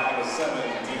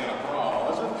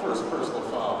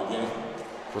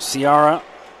 For Ciara,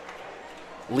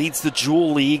 leads the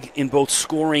Jewel League in both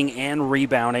scoring and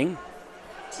rebounding.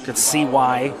 You can see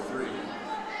why.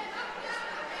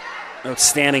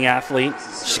 Outstanding athlete.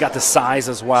 She's got the size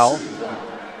as well.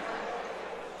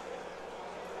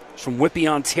 From Whitby,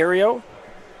 Ontario.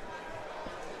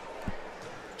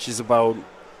 She's about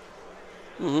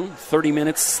 30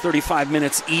 minutes, 35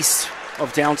 minutes east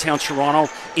of downtown Toronto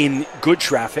in good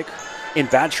traffic. In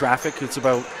bad traffic, it's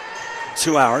about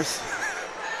 2 hours.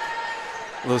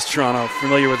 Those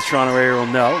familiar with the Toronto area will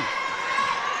know.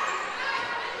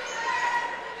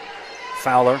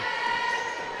 Fowler.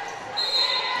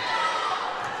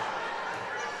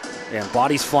 And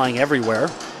bodies flying everywhere.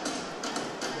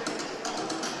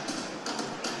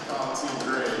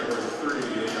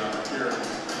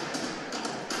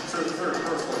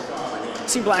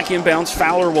 Team Black inbounds.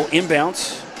 Fowler will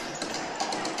inbounds.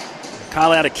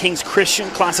 Kyle out of King's Christian,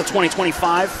 class of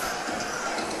 2025.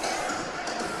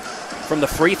 From the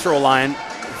free throw line,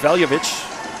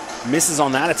 Veljovic misses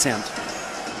on that attempt.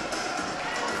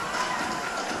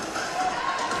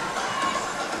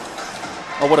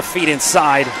 Oh, what a feed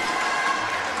inside.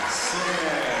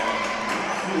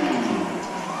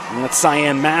 And that's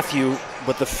Cyan Matthew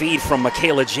But the feed from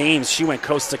Michaela James, she went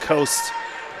coast to coast.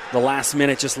 The last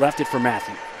minute just left it for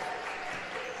Matthew.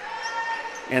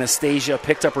 Anastasia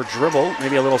picked up her dribble,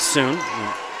 maybe a little soon.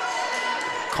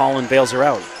 Colin bails her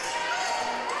out.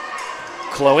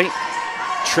 Chloe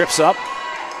trips up,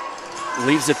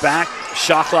 leaves it back.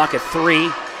 Shot clock at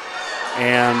 3,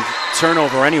 and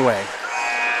turnover anyway.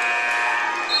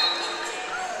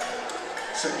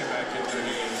 Checking back into the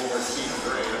game for Team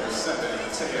Gray, number 7,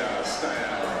 Taya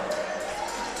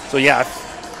Steiner. So yeah,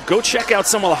 go check out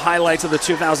some of the highlights of the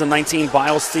 2019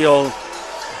 Biosteel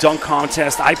dunk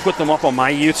contest. I put them up on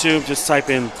my YouTube. Just type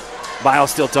in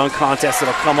Biosteel dunk contest.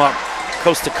 It'll come up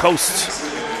coast to coast.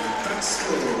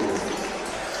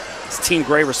 It's Team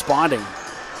Gray responding.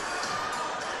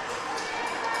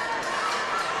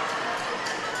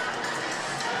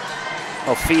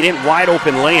 Oh, feed in, wide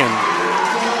open lay-in.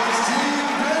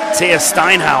 Taya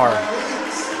Steinhauer.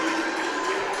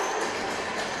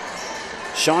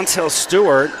 Chantel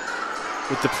Stewart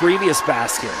with the previous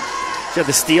basket. She had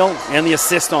the steal and the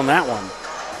assist on that one.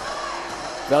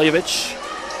 Veljovic,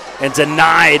 and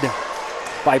denied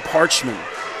by Parchman.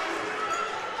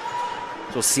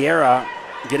 So Sierra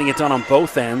getting it done on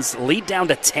both ends. Lead down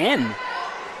to 10.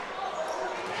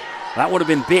 That would have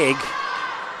been big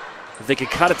if they could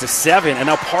cut it to 7. And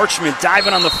now Parchman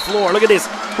diving on the floor. Look at this.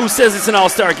 Who says it's an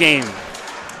all-star game?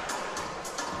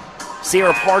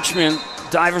 Sierra Parchman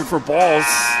diving for balls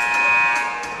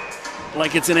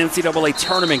like it's an NCAA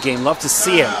tournament game. Love to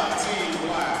see it.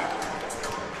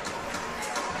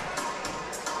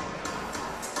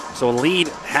 So lead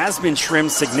has been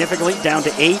trimmed significantly down to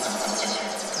 8.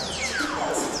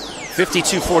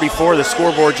 52-44, the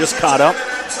scoreboard just caught up.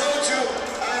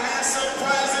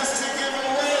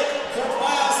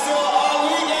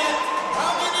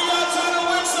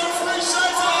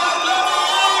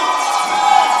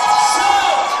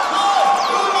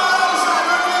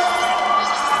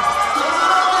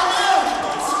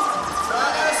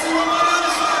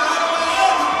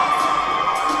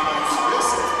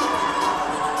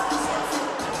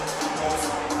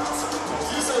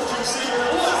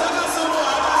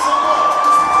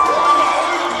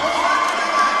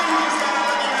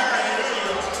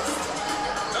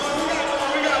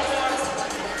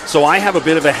 So I have a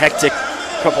bit of a hectic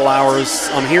couple hours.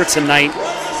 I'm here tonight,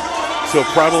 so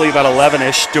probably about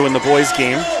 11-ish doing the boys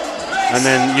game. And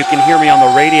then you can hear me on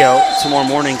the radio tomorrow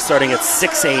morning starting at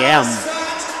 6 a.m.,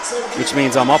 which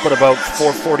means I'm up at about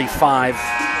 4:45.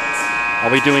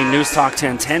 I'll be doing News Talk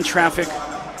 1010 traffic.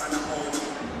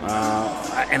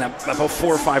 And about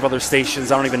 4 or 5 other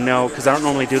stations. I don't even know, because I don't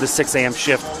normally do the 6 a.m.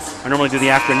 shift. I normally do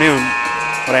the afternoon,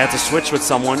 but I had to switch with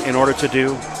someone in order to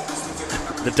do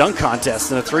the dunk contest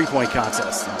and the three-point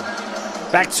contest.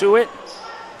 Back to it.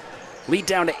 Lead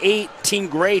down to 8. Team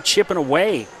Gray chipping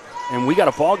away. And we got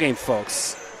a ball game,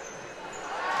 folks.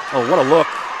 Oh, what a look.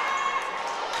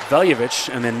 Veljovic,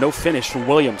 and then no finish from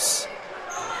Williams.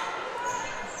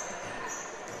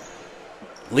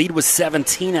 Lead was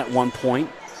 17 at one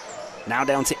point. Now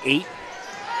down to 8.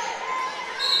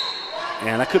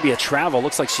 And that could be a travel.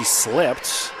 Looks like she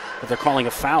slipped, but they're calling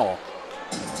a foul.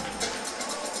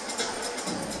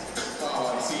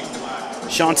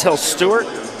 Chantel Stewart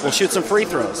will shoot some free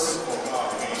throws.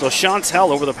 So Chantel,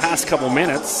 over the past couple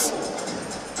minutes,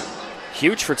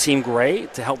 huge for Team Gray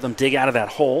to help them dig out of that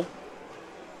hole.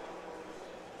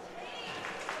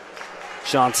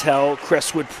 Chantel,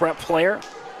 Crestwood prep player,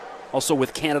 also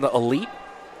with Canada Elite.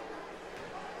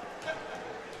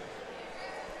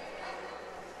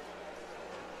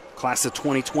 Class of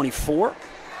 2024.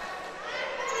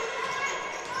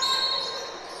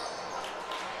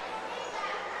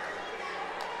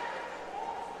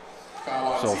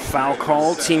 So foul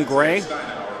call, Team Gray.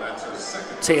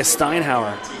 Taya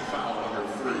Steinhauer.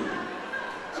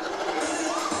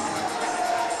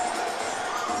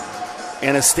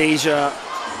 Anastasia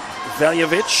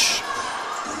Veljovic.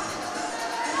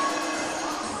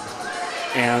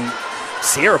 And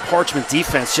Sierra Parchman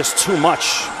defense, just too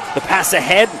much. The pass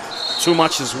ahead, too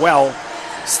much as well.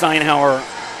 Steinhauer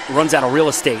runs out of real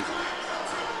estate.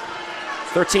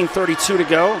 13:32 to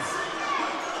go.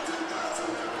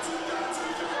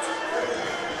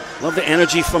 Love the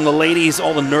energy from the ladies.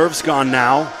 All the nerves gone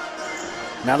now.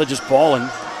 Now they're just balling.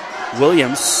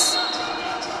 Williams.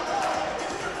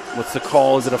 What's the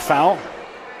call? Is it a foul?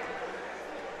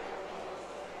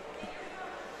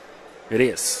 It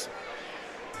is.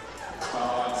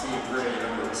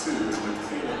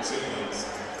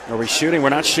 Are we shooting? We're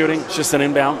not shooting. It's just an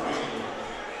inbound.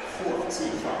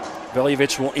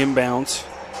 Veljovic will inbound.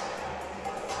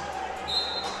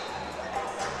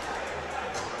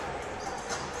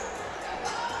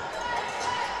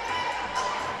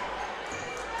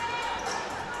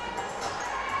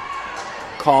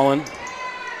 Colin. It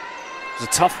was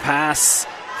a tough pass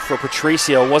for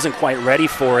Patricio. Wasn't quite ready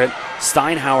for it.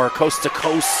 Steinhauer, coast to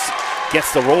coast,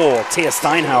 gets the roll. Taya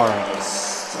Steinhauer.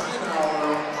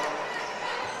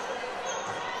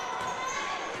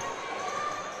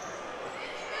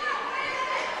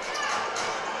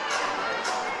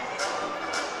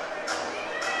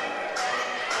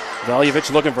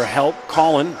 Valjevich looking for help.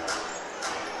 Colin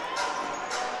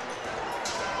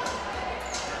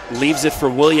leaves it for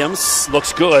Williams.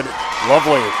 Looks good.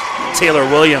 Lovely. Taylor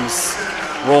Williams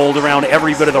rolled around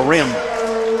every bit of the rim.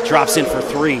 Drops in for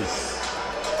 3.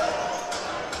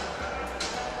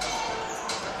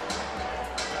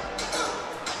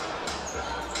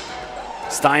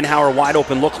 Steinhauer wide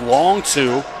open look. Long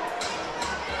 2.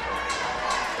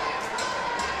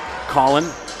 Colin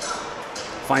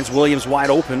finds Williams wide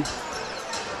open.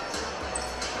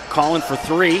 Colin for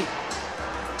 3.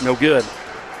 No good.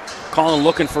 Colin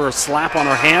looking for a slap on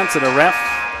her hand to the ref,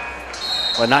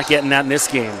 but not getting that in this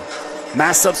game.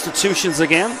 Mass substitutions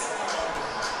again.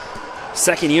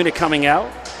 Second unit coming out,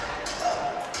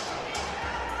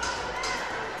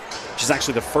 which is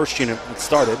actually the first unit that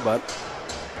started, but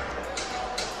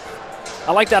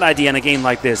I like that idea in a game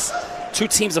like this. 2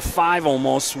 teams of 5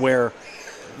 almost, where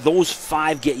those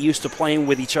 5 get used to playing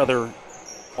with each other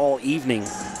all evening.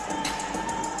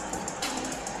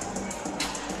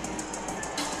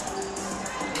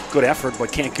 Good effort,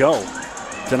 but can't go.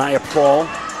 Denia Prawl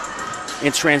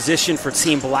in transition for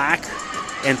Team Black,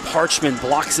 and Parchment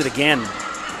blocks it again.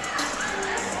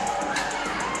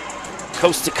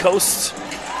 Coast to coast,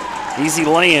 easy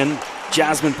lay-in,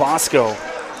 Jasmine Bosco.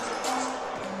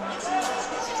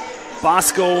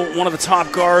 Bosco, one of the top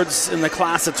guards in the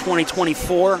class of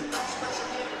 2024.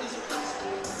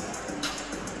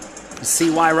 See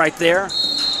why right there?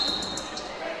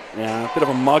 Yeah, a bit of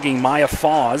a mugging. Maya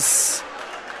Foz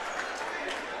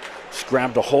just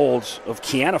grabbed a hold of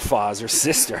Kiana Foz, her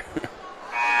sister.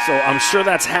 So I'm sure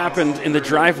that's happened in the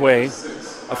driveway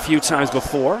a few times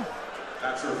before.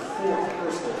 That's her 4th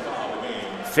personal foul of the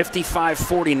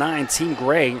game. 55-49, Team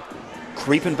Gray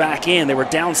creeping back in. They were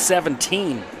down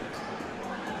 17.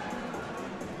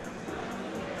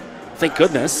 Thank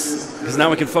goodness, because now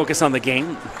we can focus on the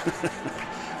game.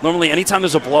 Normally, anytime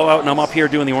there's a blowout and I'm up here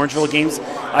doing the Orangeville games,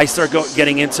 I start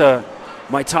getting into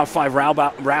my top 5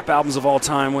 rap albums of all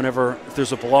time whenever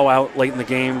there's a blowout late in the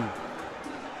game.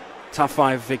 Top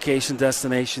 5 vacation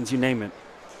destinations, you name it.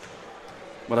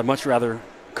 But I'd much rather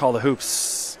call the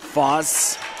hoops.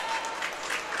 Foz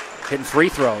hitting free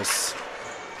throws.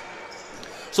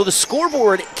 So the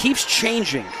scoreboard keeps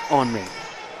changing on me.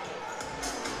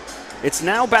 It's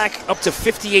now back up to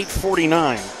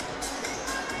 58-49.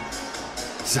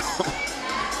 So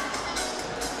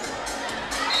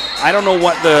I don't know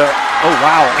what the, oh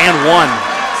wow, and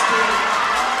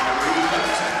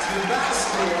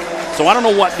 1. So I don't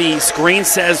know what the screen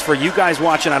says for you guys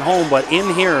watching at home, but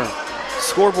in here,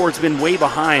 scoreboard's been way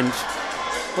behind.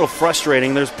 A little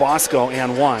frustrating. There's Bosco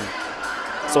and 1.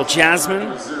 So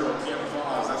Jasmine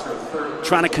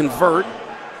trying to convert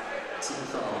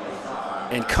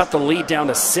and cut the lead down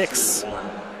to 6.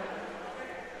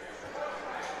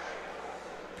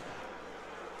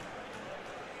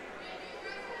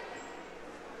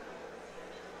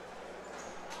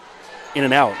 In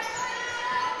and out.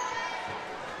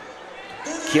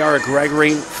 Kiara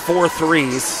Gregory, 4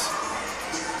 threes.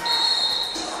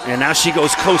 And now she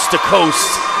goes coast to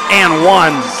coast and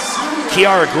 1.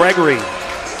 Kiara Gregory.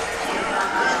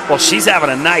 Well, she's having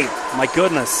a night. My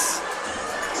goodness.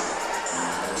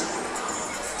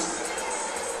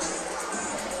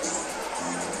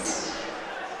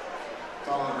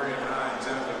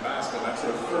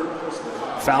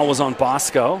 Foul was on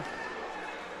Bosco.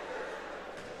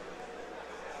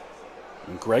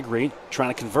 And Gregory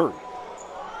trying to convert.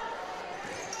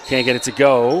 Can't get it to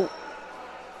go.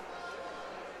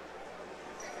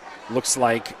 Looks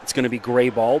like it's going to be gray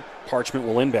ball. Parchment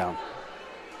will inbound.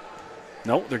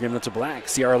 No, they're giving it to Black.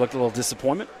 Ciara looked a little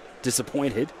disappointed.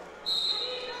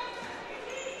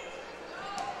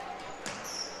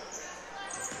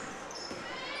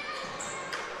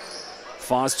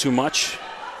 Foz too much.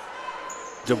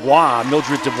 Dubois,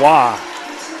 Mildred Dubois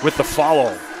with the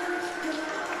follow.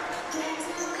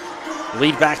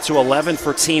 Lead back to 11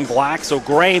 for Team Black. So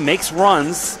Gray makes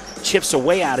runs, chips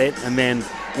away at it, and then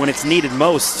when it's needed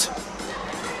most,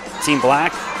 Team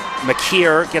Black,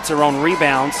 McKeer gets her own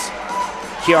rebounds.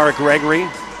 Kiara Gregory,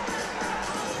 and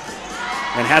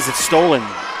has it stolen.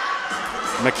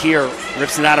 McKeer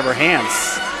rips it out of her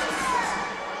hands.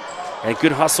 And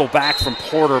good hustle back from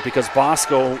Porter because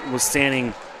Bosco was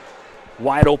standing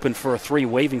wide open for a 3,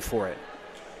 waving for it.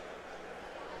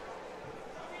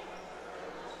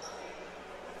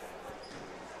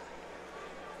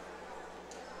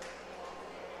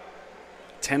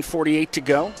 10:48 to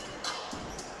go.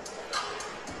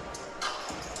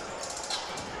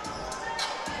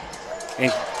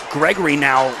 And Gregory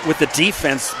now with the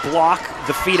defense block,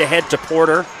 the feed ahead to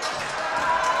Porter.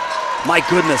 My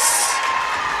goodness.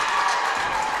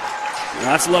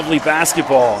 That's lovely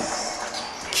basketball.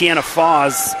 Kiana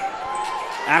Foz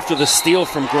after the steal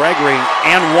from Gregory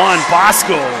and one.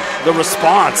 Bosco, the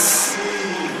response.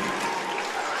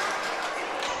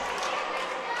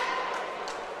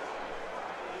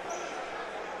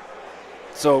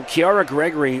 So Kiara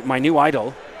Gregory, my new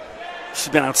idol, she's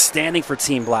been outstanding for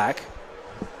Team Black.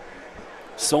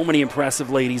 So many impressive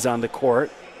ladies on the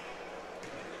court.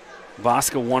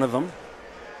 Bosco, one of them.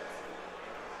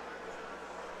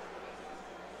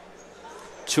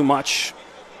 Too much.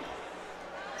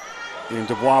 And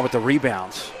Dubois with the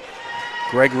rebound.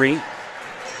 Gregory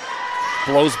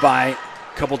blows by a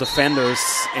couple defenders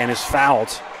and is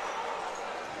fouled.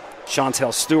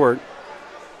 Chantel Stewart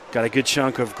got a good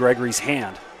chunk of Gregory's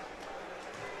hand.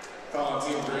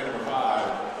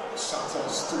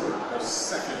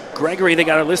 Gregory, they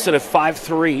got her listed at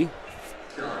 5'3".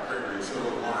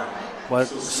 But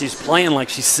she's playing like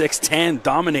she's 6'10",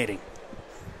 dominating.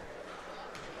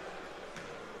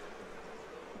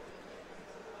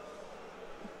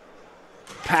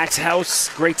 Packed house,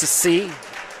 great to see.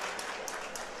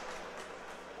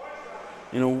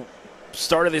 You know,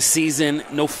 start of this season,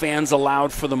 no fans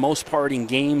allowed for the most part in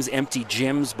games, empty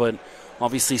gyms, but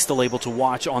obviously still able to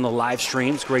watch on the live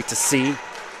streams. Great to see.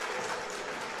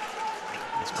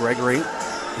 It's Gregory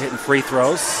hitting free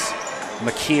throws.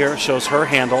 McKeer shows her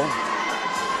handle.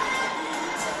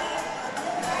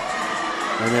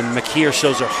 And then McKeer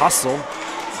shows her hustle.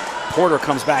 Porter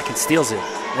comes back and steals it.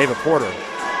 Ava Porter.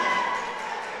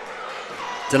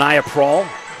 Denia Prawl,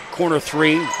 corner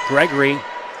three, Gregory.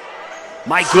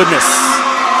 My goodness.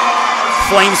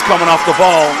 Flames coming off the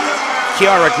ball.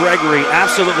 Kiara Gregory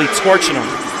absolutely torching them.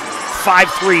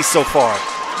 5-3 so far.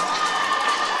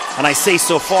 And I say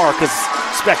so far because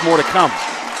expect more to come.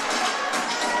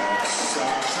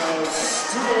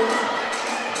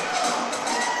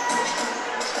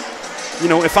 You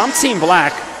know, if I'm Team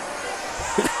Black,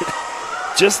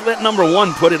 just let number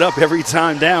one put it up every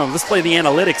time down. Let's play the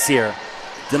analytics here.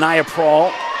 Denia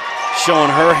Prawl showing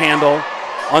her handle,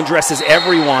 undresses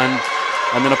everyone,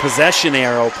 and then a possession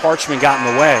arrow. Parchment got in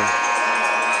the way.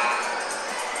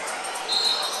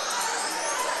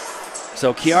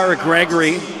 So Kiara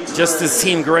Gregory, just as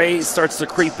Team Gray starts to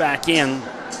creep back in,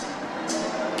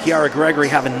 Kiara Gregory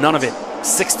having none of it.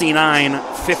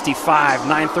 69-55,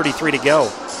 9:33 to go.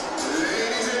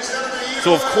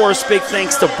 So, of course, big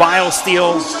thanks to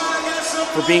Biosteel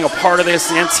for being a part of this,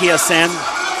 and TSN.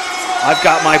 I've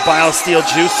got my Biosteel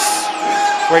juice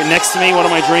right next to me. What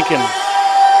am I drinking?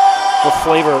 What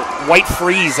flavor? White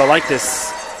Freeze. I like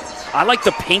this. I like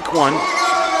the pink one,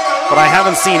 but I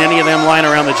haven't seen any of them lying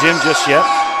around the gym just yet,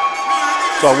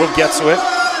 so I will get to it.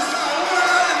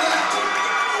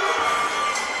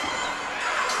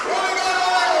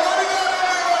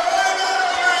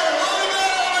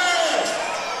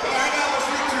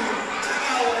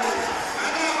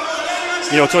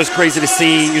 You know, it's always crazy to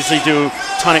see. Usually do a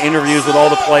ton of interviews with all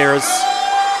the players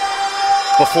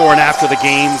before and after the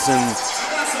games. And,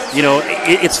 you know,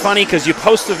 it's funny because you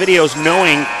post the videos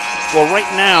knowing, well, right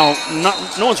now,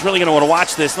 no one's really going to want to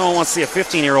watch this. No one wants to see a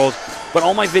 15-year-old. But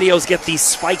all my videos get these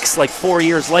spikes like 4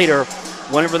 years later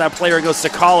whenever that player goes to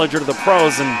college or to the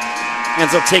pros and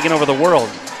ends up taking over the world.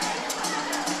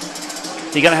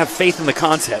 So you got to have faith in the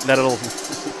content that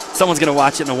someone's going to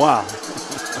watch it in a while.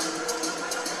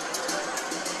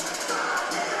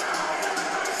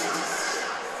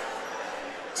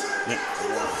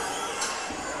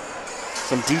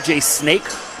 Some DJ Snake,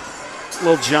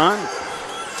 Lil Jon.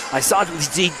 I saw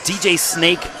DJ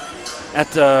Snake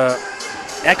at the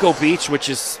Echo Beach, which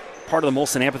is part of the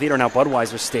Molson Amphitheater, now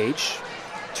Budweiser stage.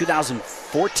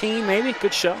 2014, maybe?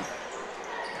 Good show.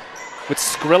 With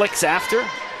Skrillex after,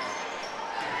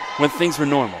 when things were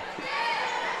normal.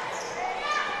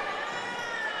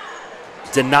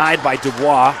 Denied by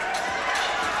Dubois.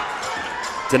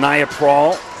 Denia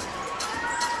Prawl.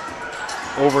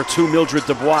 Over to Mildred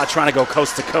Dubois, trying to go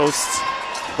coast to coast.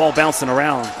 Ball bouncing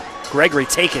around. Gregory,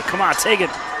 take it. Come on, take it.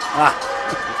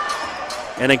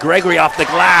 And then Gregory off the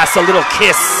glass, a little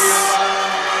kiss.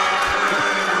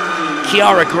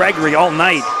 Kiara Gregory all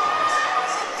night.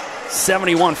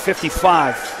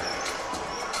 71-55.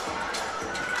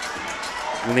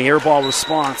 And the air ball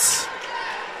response.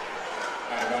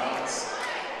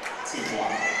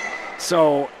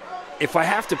 So, if I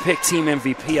have to pick team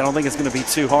MVP, I don't think it's going to be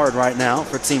too hard right now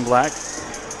for Team Black.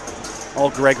 All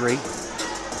Gregory.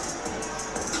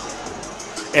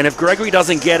 And if Gregory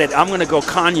doesn't get it, I'm going to go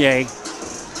Kanye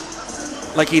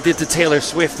like he did to Taylor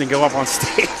Swift and go up on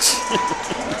stage.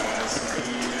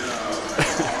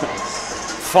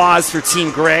 Foz for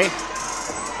Team Gray.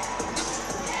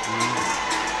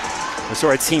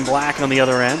 Sorry, Team Black on the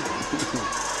other end.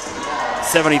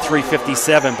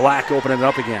 73-57, Black opening it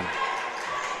up again.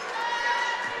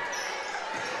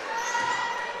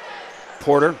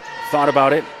 Porter thought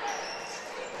about it,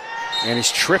 and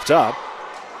he's tripped up.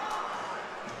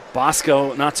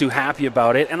 Bosco not too happy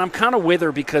about it, and I'm kind of with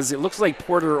her because it looks like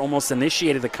Porter almost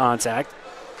initiated the contact,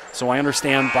 so I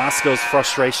understand Bosco's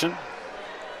frustration.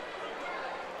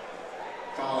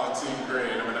 Foul on Team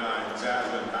Gray, number 9,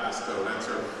 Jasmine Bosco. That's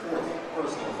her 4th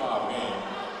personal foul game.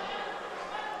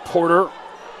 Porter,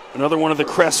 another one of the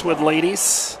Crestwood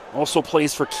ladies, also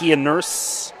plays for Kia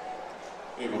Nurse,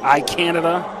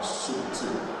 Canada.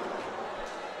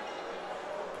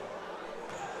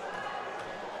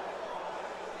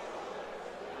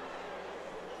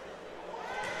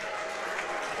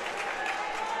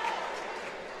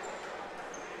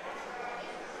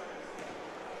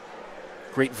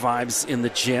 Great vibes in the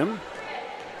gym.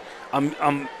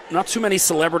 Not too many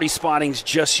celebrity spottings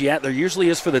just yet. There usually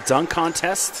is for the dunk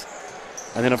contest.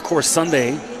 And then, of course,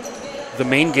 Sunday, the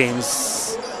main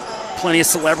games, plenty of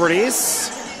celebrities.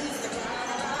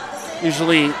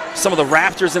 Usually some of the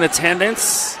Raptors in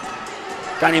attendance.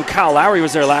 A guy named Kyle Lowry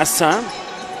was there last time.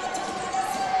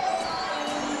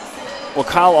 Well,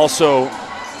 Kyle also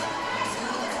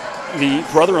the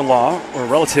brother-in-law or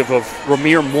relative of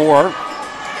Ramir Moore,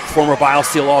 former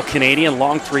Biosteel All-Canadian,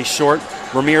 long three short.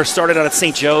 Ramir started out at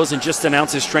St. Joe's and just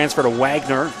announced his transfer to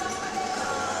Wagner.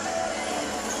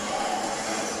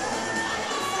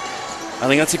 I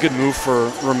think that's a good move for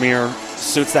Ramir.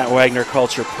 Suits that Wagner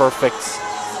culture perfect.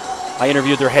 I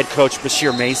interviewed their head coach,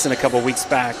 Bashir Mason, a couple weeks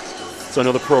back, so I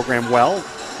know the program well.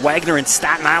 Wagner in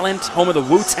Staten Island, home of the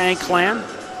Wu-Tang Clan,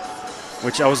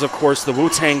 which I was, of course, the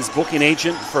Wu-Tang's booking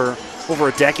agent for over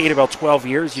a decade, about 12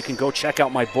 years. You can go check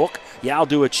out my book. Yeah, I'll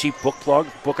do a cheap book plug.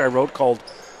 Book I wrote called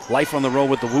Life on the Road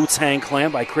with the Wu-Tang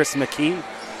Clan by Chris McKee.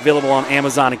 Available on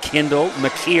Amazon and Kindle.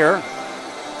 McKeer.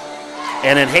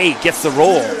 And then, hey, gets the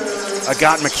role. I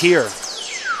got McKeer.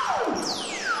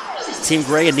 Team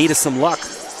Gray in need of some luck.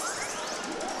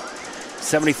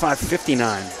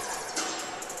 75-59.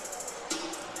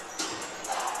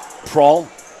 Prawl.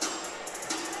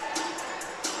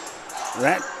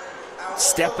 That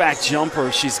step back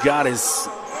jumper she's got is,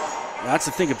 that's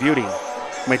a thing of beauty.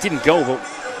 I mean, it didn't go, but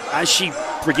as she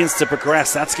begins to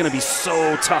progress, that's going to be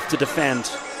so tough to defend.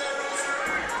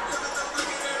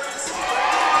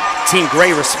 Team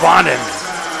Gray responding.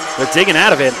 They're digging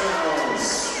out of it.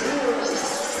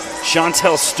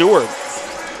 Chantel Stewart.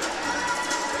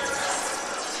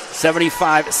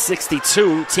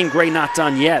 75-62. Team Gray not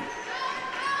done yet.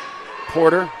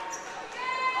 Porter.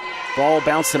 Ball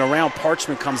bouncing around.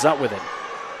 Parchment comes up with it.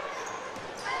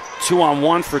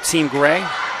 2-on-1 for Team Gray.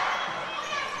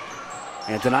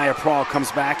 And Denia Prawl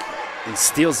comes back and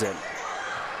steals it.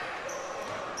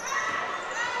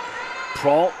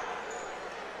 Prawl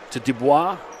to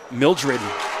Dubois. Mildred.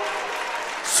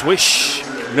 Swish.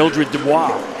 Mildred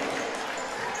Dubois.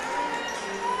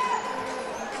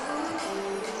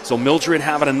 So Mildred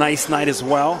having a nice night as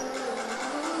well.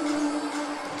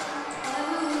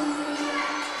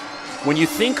 When you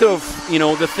think of, you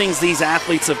know, the things these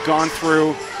athletes have gone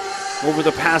through over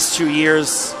the past 2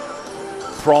 years,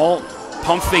 Prawl,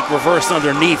 pump fake reverse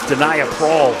underneath, Denia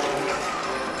Prawl.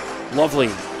 Lovely.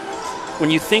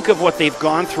 When you think of what they've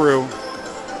gone through,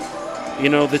 you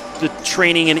know, the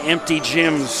training in empty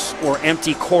gyms or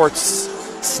empty courts,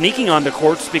 sneaking onto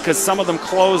courts because some of them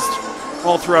closed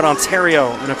all throughout Ontario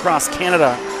and across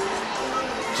Canada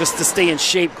just to stay in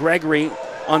shape. Gregory,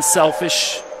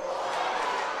 unselfish.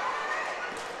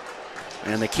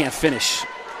 And they can't finish.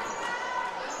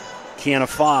 Kiana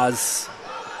Foz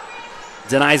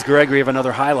denies Gregory of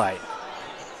another highlight.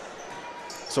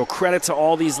 So credit to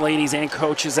all these ladies and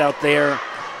coaches out there.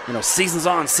 You know, seasons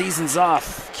on, seasons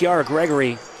off. Kiara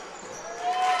Gregory,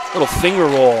 little finger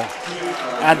roll.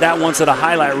 Add that one to the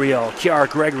highlight reel. Kiara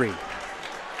Gregory.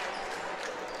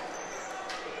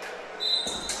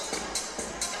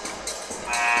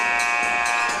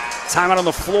 Timeout on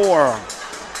the floor.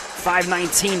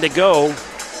 5:19 to go.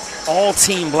 All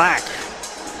Team Black.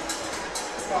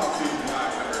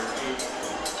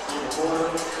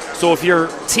 So if you're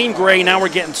Team Gray, now we're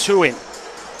getting to it.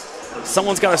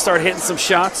 Someone's got to start hitting some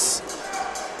shots.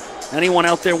 Anyone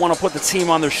out there want to put the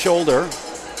team on their shoulder?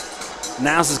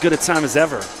 Now's as good a time as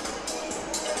ever.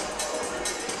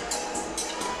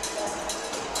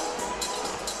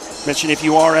 Mention if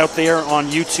you are out there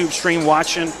on YouTube stream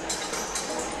watching,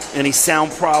 Any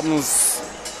sound problems,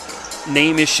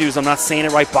 name issues, I'm not saying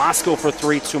it right. Bosco for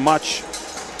 3, too much.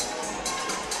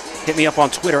 Hit me up on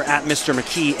Twitter at Mr.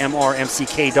 McKee,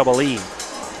 MRMCKEE.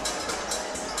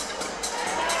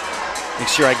 Make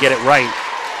sure I get it right.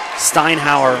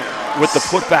 Steinhauer with the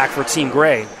putback for Team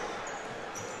Gray.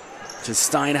 Which is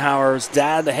Steinhauer's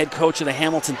dad, the head coach of the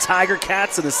Hamilton Tiger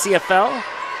Cats in the CFL.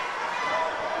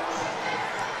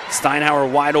 Steinhauer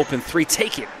wide open 3.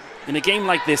 Take it. In a game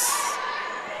like this,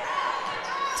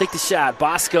 take the shot.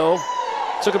 Bosco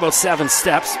took about 7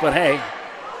 steps, but hey,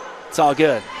 it's all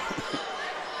good.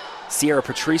 Sierra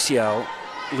Patricio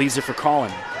leaves it for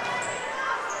Colin.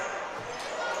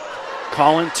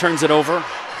 Colin turns it over.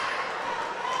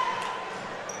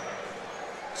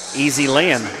 Easy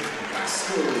lay-in.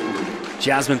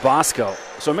 Jasmine Bosco.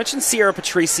 So I mentioned Sierra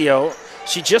Patricio.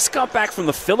 She just got back from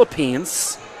the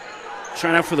Philippines,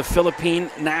 trying out for the Philippine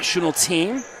national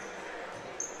team.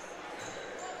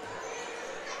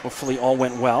 Hopefully all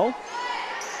went well.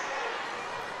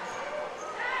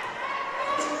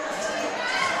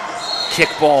 Kick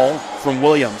ball from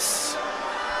Williams.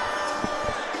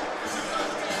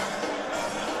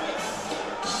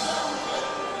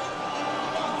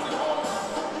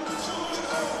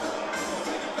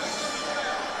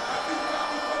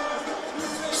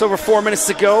 Just over 4 minutes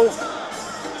to go.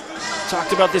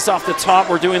 Talked about this off the top.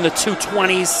 We're doing the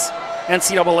 220s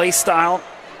NCAA style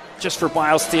just for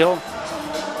Biosteel.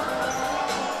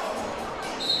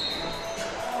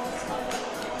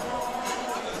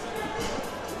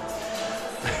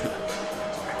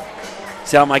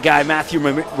 See how my guy Matthew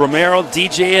Romero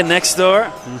DJing next door.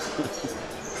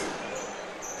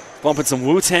 Bumping some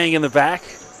Wu-Tang in the back.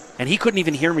 And he couldn't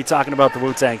even hear me talking about the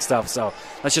Wu-Tang stuff, so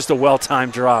that's just a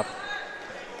well-timed drop.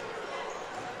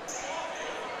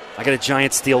 I got a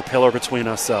giant steel pillar between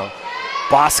us, so.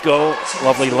 Bosco,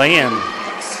 lovely lay-in.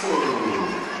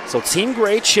 So Team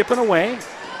Gray chipping away.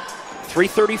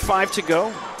 3:35 to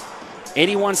go.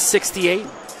 81-68.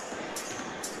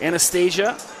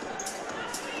 Anastasia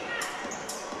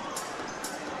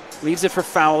leaves it for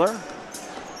Fowler.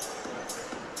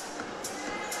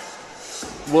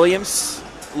 Williams,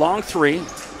 long 3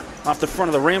 off the front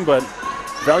of the rim, but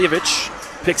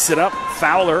Veljovic picks it up.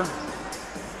 Fowler,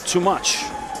 too much.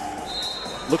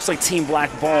 Looks like Team Black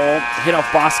ball hit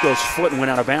off Bosco's foot and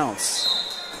went out of bounds.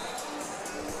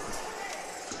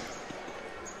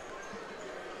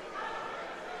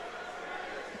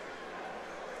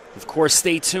 Of course,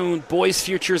 stay tuned. Boys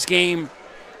Futures game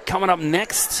coming up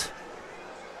next.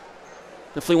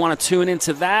 Definitely want to tune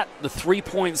into that. The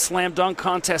 3-point slam dunk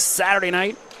contest Saturday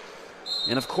night.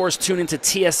 And of course, tune into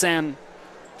TSN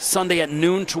Sunday at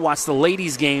noon to watch the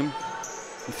ladies game.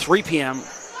 At 3 p.m.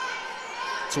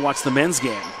 to watch the men's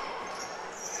game.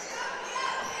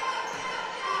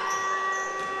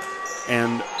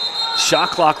 And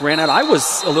shot clock ran out. I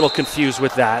was a little confused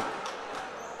with that.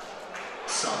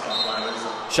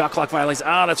 Shot clock violation.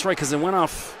 Ah, that's right, because it went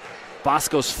off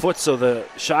Bosco's foot, so the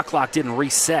shot clock didn't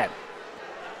reset.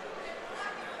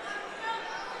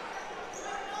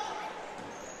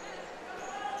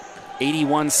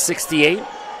 (81-68).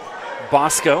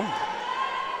 Bosco.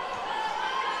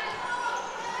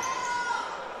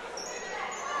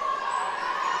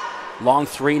 Long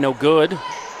 3, no good.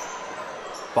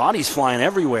 Bodies flying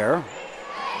everywhere.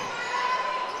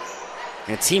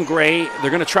 And Team Gray,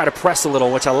 they're going to try to press a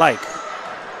little, which I like.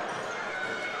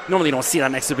 Normally you don't see that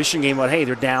in an exhibition game, but hey,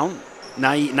 they're down.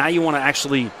 Now you want to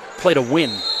actually play to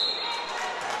win.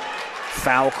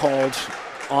 Foul called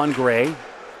on Gray.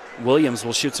 Williams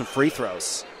will shoot some free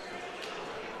throws.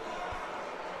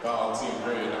 Foul, Team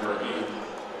Gray, number 8.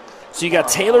 So you got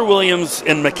Taylor Williams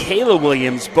and Michaela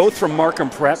Williams, both from Markham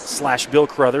Prep / Bill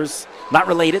Carruthers. Not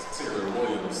related.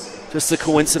 Just a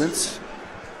coincidence.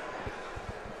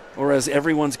 Or as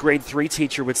everyone's grade 3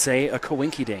 teacher would say, a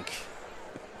coinky-dink.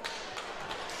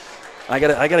 I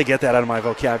gotta get that out of my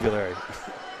vocabulary.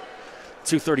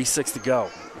 2:36 to go.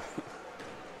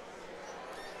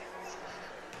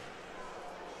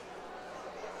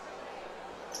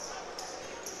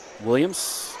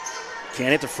 Williams can't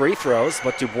hit the free throws,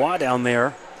 but Dubois down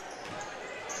there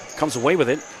comes away with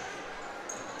it.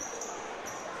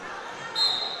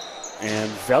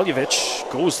 And Veljovic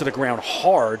goes to the ground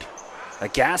hard. A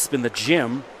gasp in the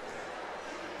gym,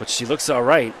 but she looks all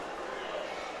right.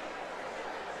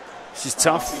 She's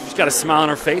tough. She's got a smile on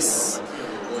her face.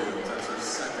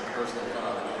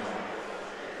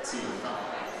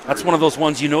 That's one of those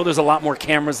ones, you know there's a lot more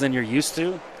cameras than you're used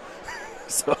to.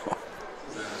 So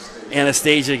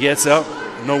Anastasia gets up,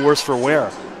 no worse for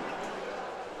wear.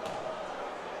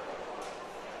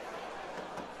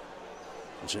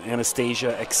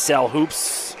 Anastasia Excel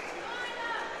Hoops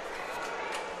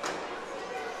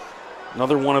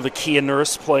Another one of the Kia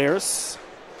Nurse players.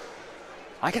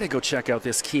 I got to go check out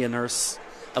this Kia Nurse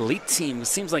elite team. It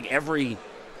seems like every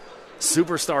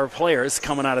superstar player is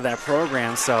coming out of that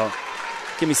program, so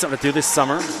give me something to do this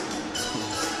summer.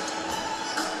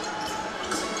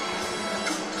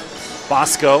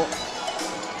 Bosco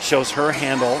shows her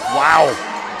handle. Wow.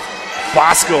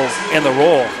 Bosco in the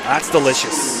roll. That's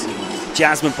delicious.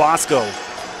 Jasmine Bosco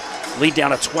lead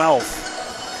down to 12.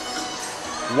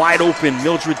 Wide open,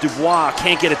 Mildred Dubois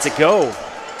can't get it to go.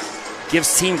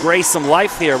 Gives Team Gray some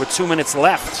life here with 2 minutes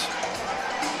left.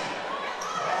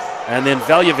 And then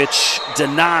Veljevic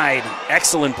denied.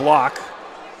 Excellent block.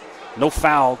 No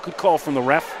foul. Good call from the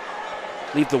ref.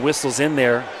 Leave the whistles in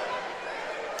there.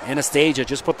 Anastasia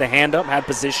just put the hand up, had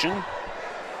position.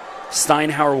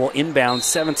 Steinhauer will inbound.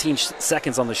 17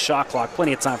 seconds on the shot clock.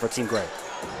 Plenty of time for Team Gray.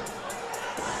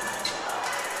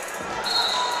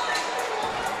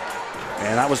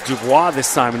 And that was Dubois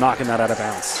this time knocking that out of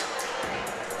bounds.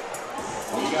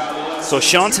 So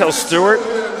Chantel Stewart,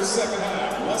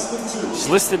 she's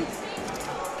listed.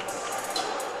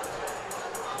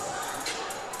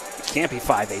 Can't be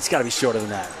 5'8". It's got to be shorter than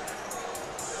that.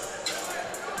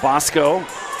 Bosco.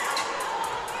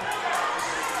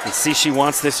 You see she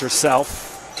wants this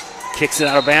herself. Kicks it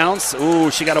out of bounds.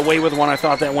 Ooh, she got away with one. I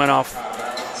thought that went off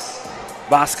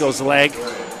Bosco's leg.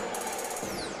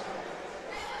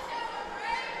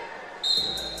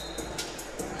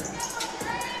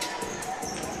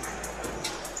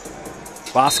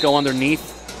 Bosco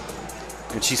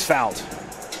underneath, and she's fouled.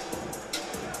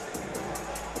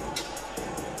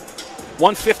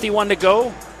 1:51 to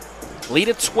go. Lead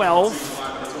at 12.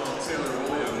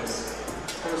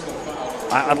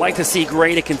 I'd like to see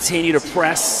Gray to continue to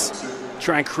press,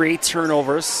 try and create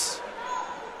turnovers.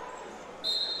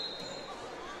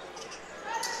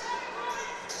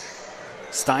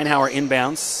 Steinhauer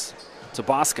inbounds to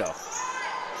Bosco.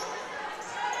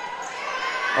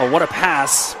 Oh, what a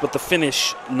pass, but the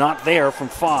finish not there from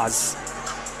Foz.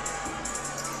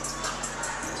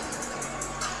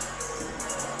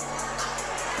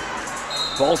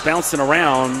 Ball's bouncing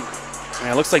around, and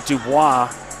it looks like Dubois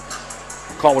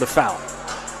caught with a foul.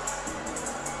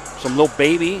 Some little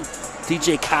baby,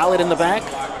 DJ Khaled in the back.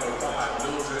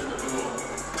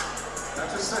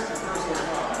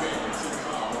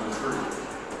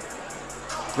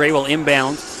 Gray will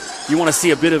inbound. You want to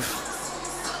see a bit of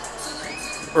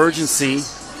urgency.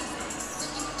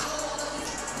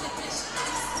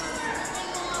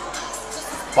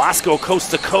 Bosco coast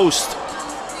to coast,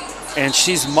 and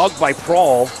she's mugged by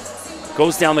Prawl.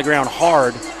 Goes down the ground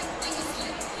hard.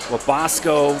 Well,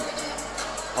 Bosco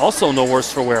also no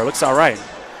worse for wear. Looks all right.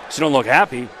 She don't look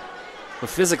happy, but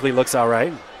physically looks all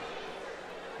right.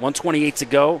 1:28 to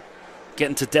go.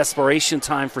 Getting to desperation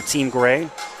time for Team Gray.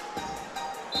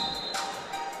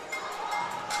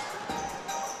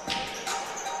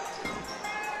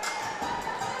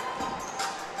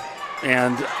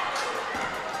 And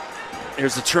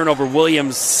here's the turnover.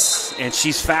 Williams, and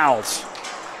she's fouled.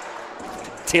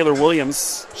 Taylor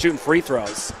Williams shooting free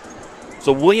throws.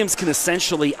 So Williams can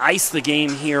essentially ice the game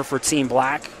here for Team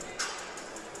Black.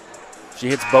 She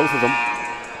hits both of them.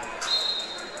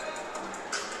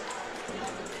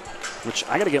 Which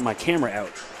I got to get my camera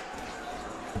out.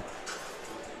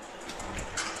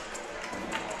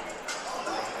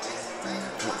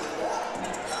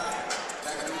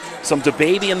 Some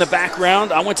DeBaby in the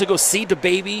background. I went to go see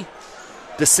DeBaby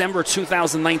December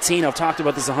 2019. I've talked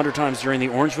about this 100 times during the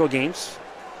Orangeville games.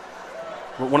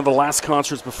 One of the last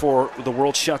concerts before the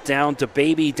world shut down.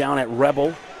 DeBaby down at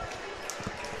Rebel.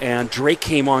 And Drake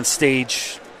came on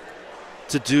stage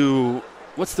to do,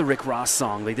 what's the Rick Ross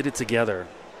song? They did it together.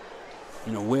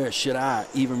 You know, where should I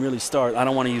even really start? I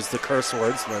don't want to use the curse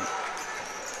words, but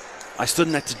I stood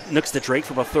next to Drake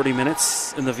for about 30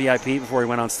 minutes in the VIP before he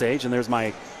went on stage, and there's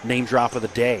my name drop of the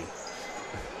day.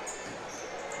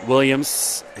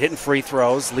 Williams hitting free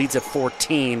throws, leads at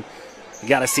 14. You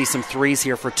got to see some threes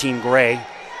here for Team Gray.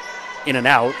 In and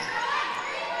out.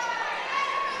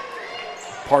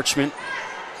 Parchment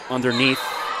underneath.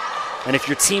 And if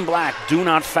you're Team Black, do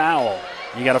not foul.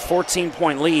 You got a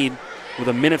 14-point lead with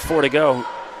 1:04 to go.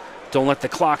 Don't let the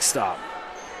clock stop.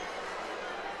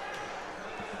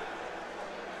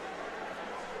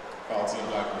 Foul Team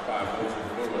Black with 5 goals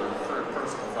with Miller, third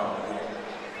personal foul of the game.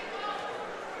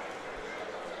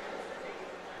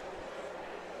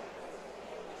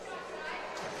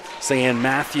 Sayan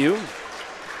Matthew,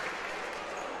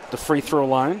 the free throw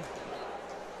line.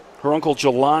 Her uncle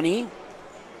Jelani,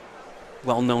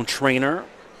 well-known trainer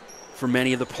for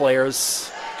many of the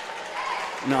players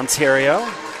in Ontario.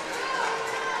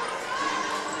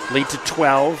 Lead to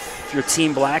 12. If you're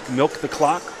Team Black, milk the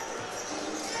clock.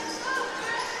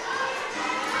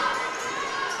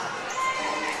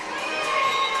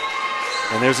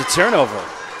 And there's a turnover.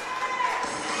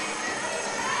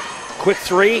 Quick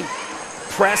three,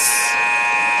 press.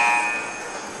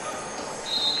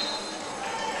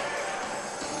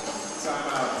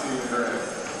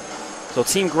 So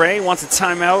Team Gray wants a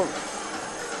timeout.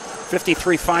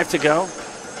 53-5 to go.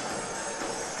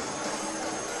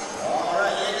 All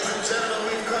right, ladies and gentlemen,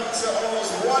 we've come to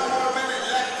almost 1 more minute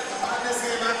left on this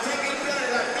game. I'm taking credit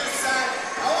at this side.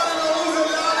 I want to know who's the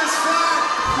loudest fan.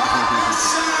 Big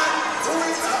shot. Who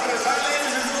is that? My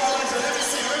ladies and gentlemen,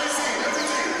 let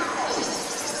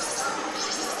me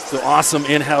see. So awesome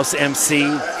in-house MC.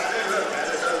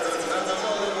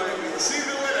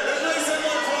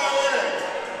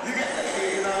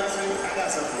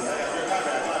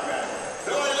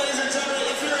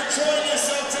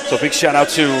 So big shout out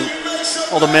to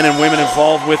all the men and women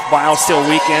involved with Biosteel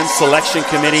Weekend, selection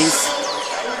committees,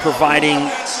 providing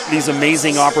these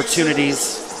amazing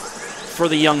opportunities for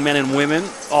the young men and women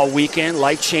all weekend.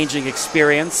 Life-changing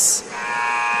experience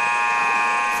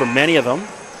for many of them.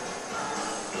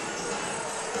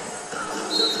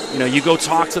 You know, you go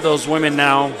talk to those women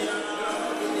now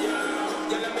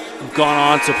who've gone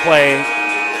on to play,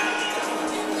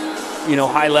 you know,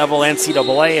 high-level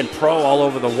NCAA and pro all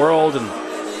over the world, and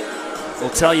they'll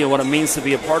tell you what it means to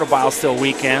be a part of Biosteel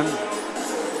Weekend.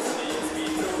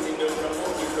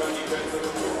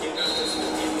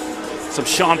 Some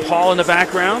Sean Paul in the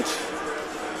background.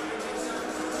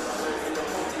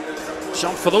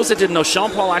 For those that didn't know, Sean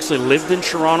Paul actually lived in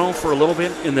Toronto for a little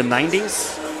bit in the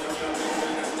 90s.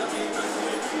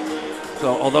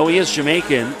 So although he is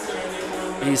Jamaican,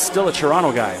 he's still a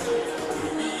Toronto guy.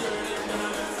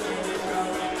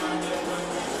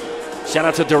 Shout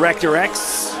out to Director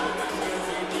X,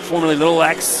 formerly Little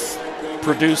X,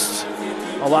 produced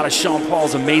a lot of Sean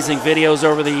Paul's amazing videos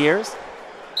over the years.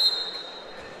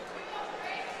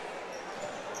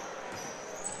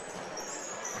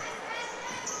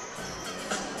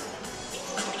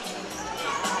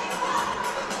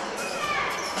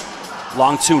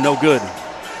 Long two, no good.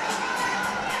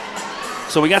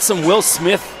 So we got some Will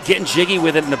Smith getting jiggy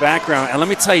with it in the background. And let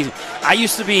me tell you, I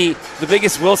used to be the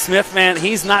biggest Will Smith fan.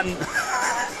 He's not.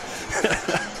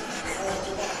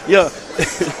 Yeah.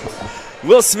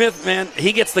 Will Smith, man,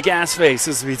 he gets the gas face,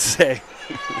 as we'd say.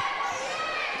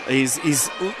 he's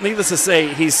needless to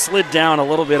say, he's slid down a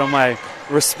little bit on my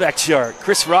respect chart.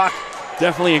 Chris Rock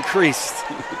definitely increased.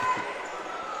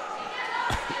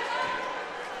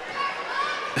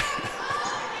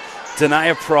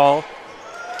 Denia Prawl.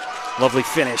 Lovely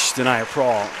finish, Denia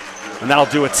Prawl. And that'll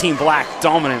do a Team Black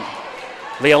dominant.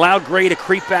 They allowed Gray to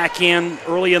creep back in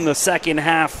early in the second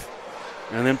half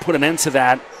and then put an end to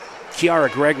that.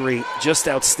 Kiara Gregory, just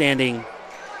outstanding.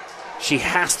 She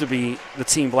has to be the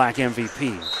Team Black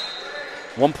MVP.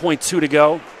 1.2 to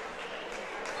go.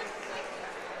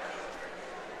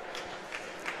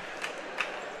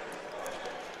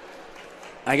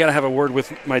 I got to have a word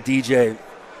with my DJ,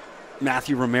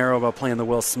 Matthew Romero, about playing the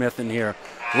Will Smith in here.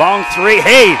 Long three.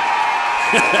 Hey!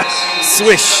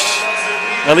 Swish.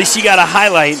 At least you got to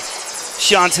highlight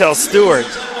Chantel Stewart.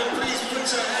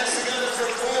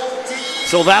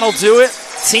 So that'll do it.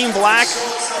 Team Black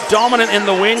dominant in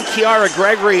the win. Kiara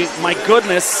Gregory, my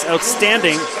goodness,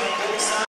 outstanding.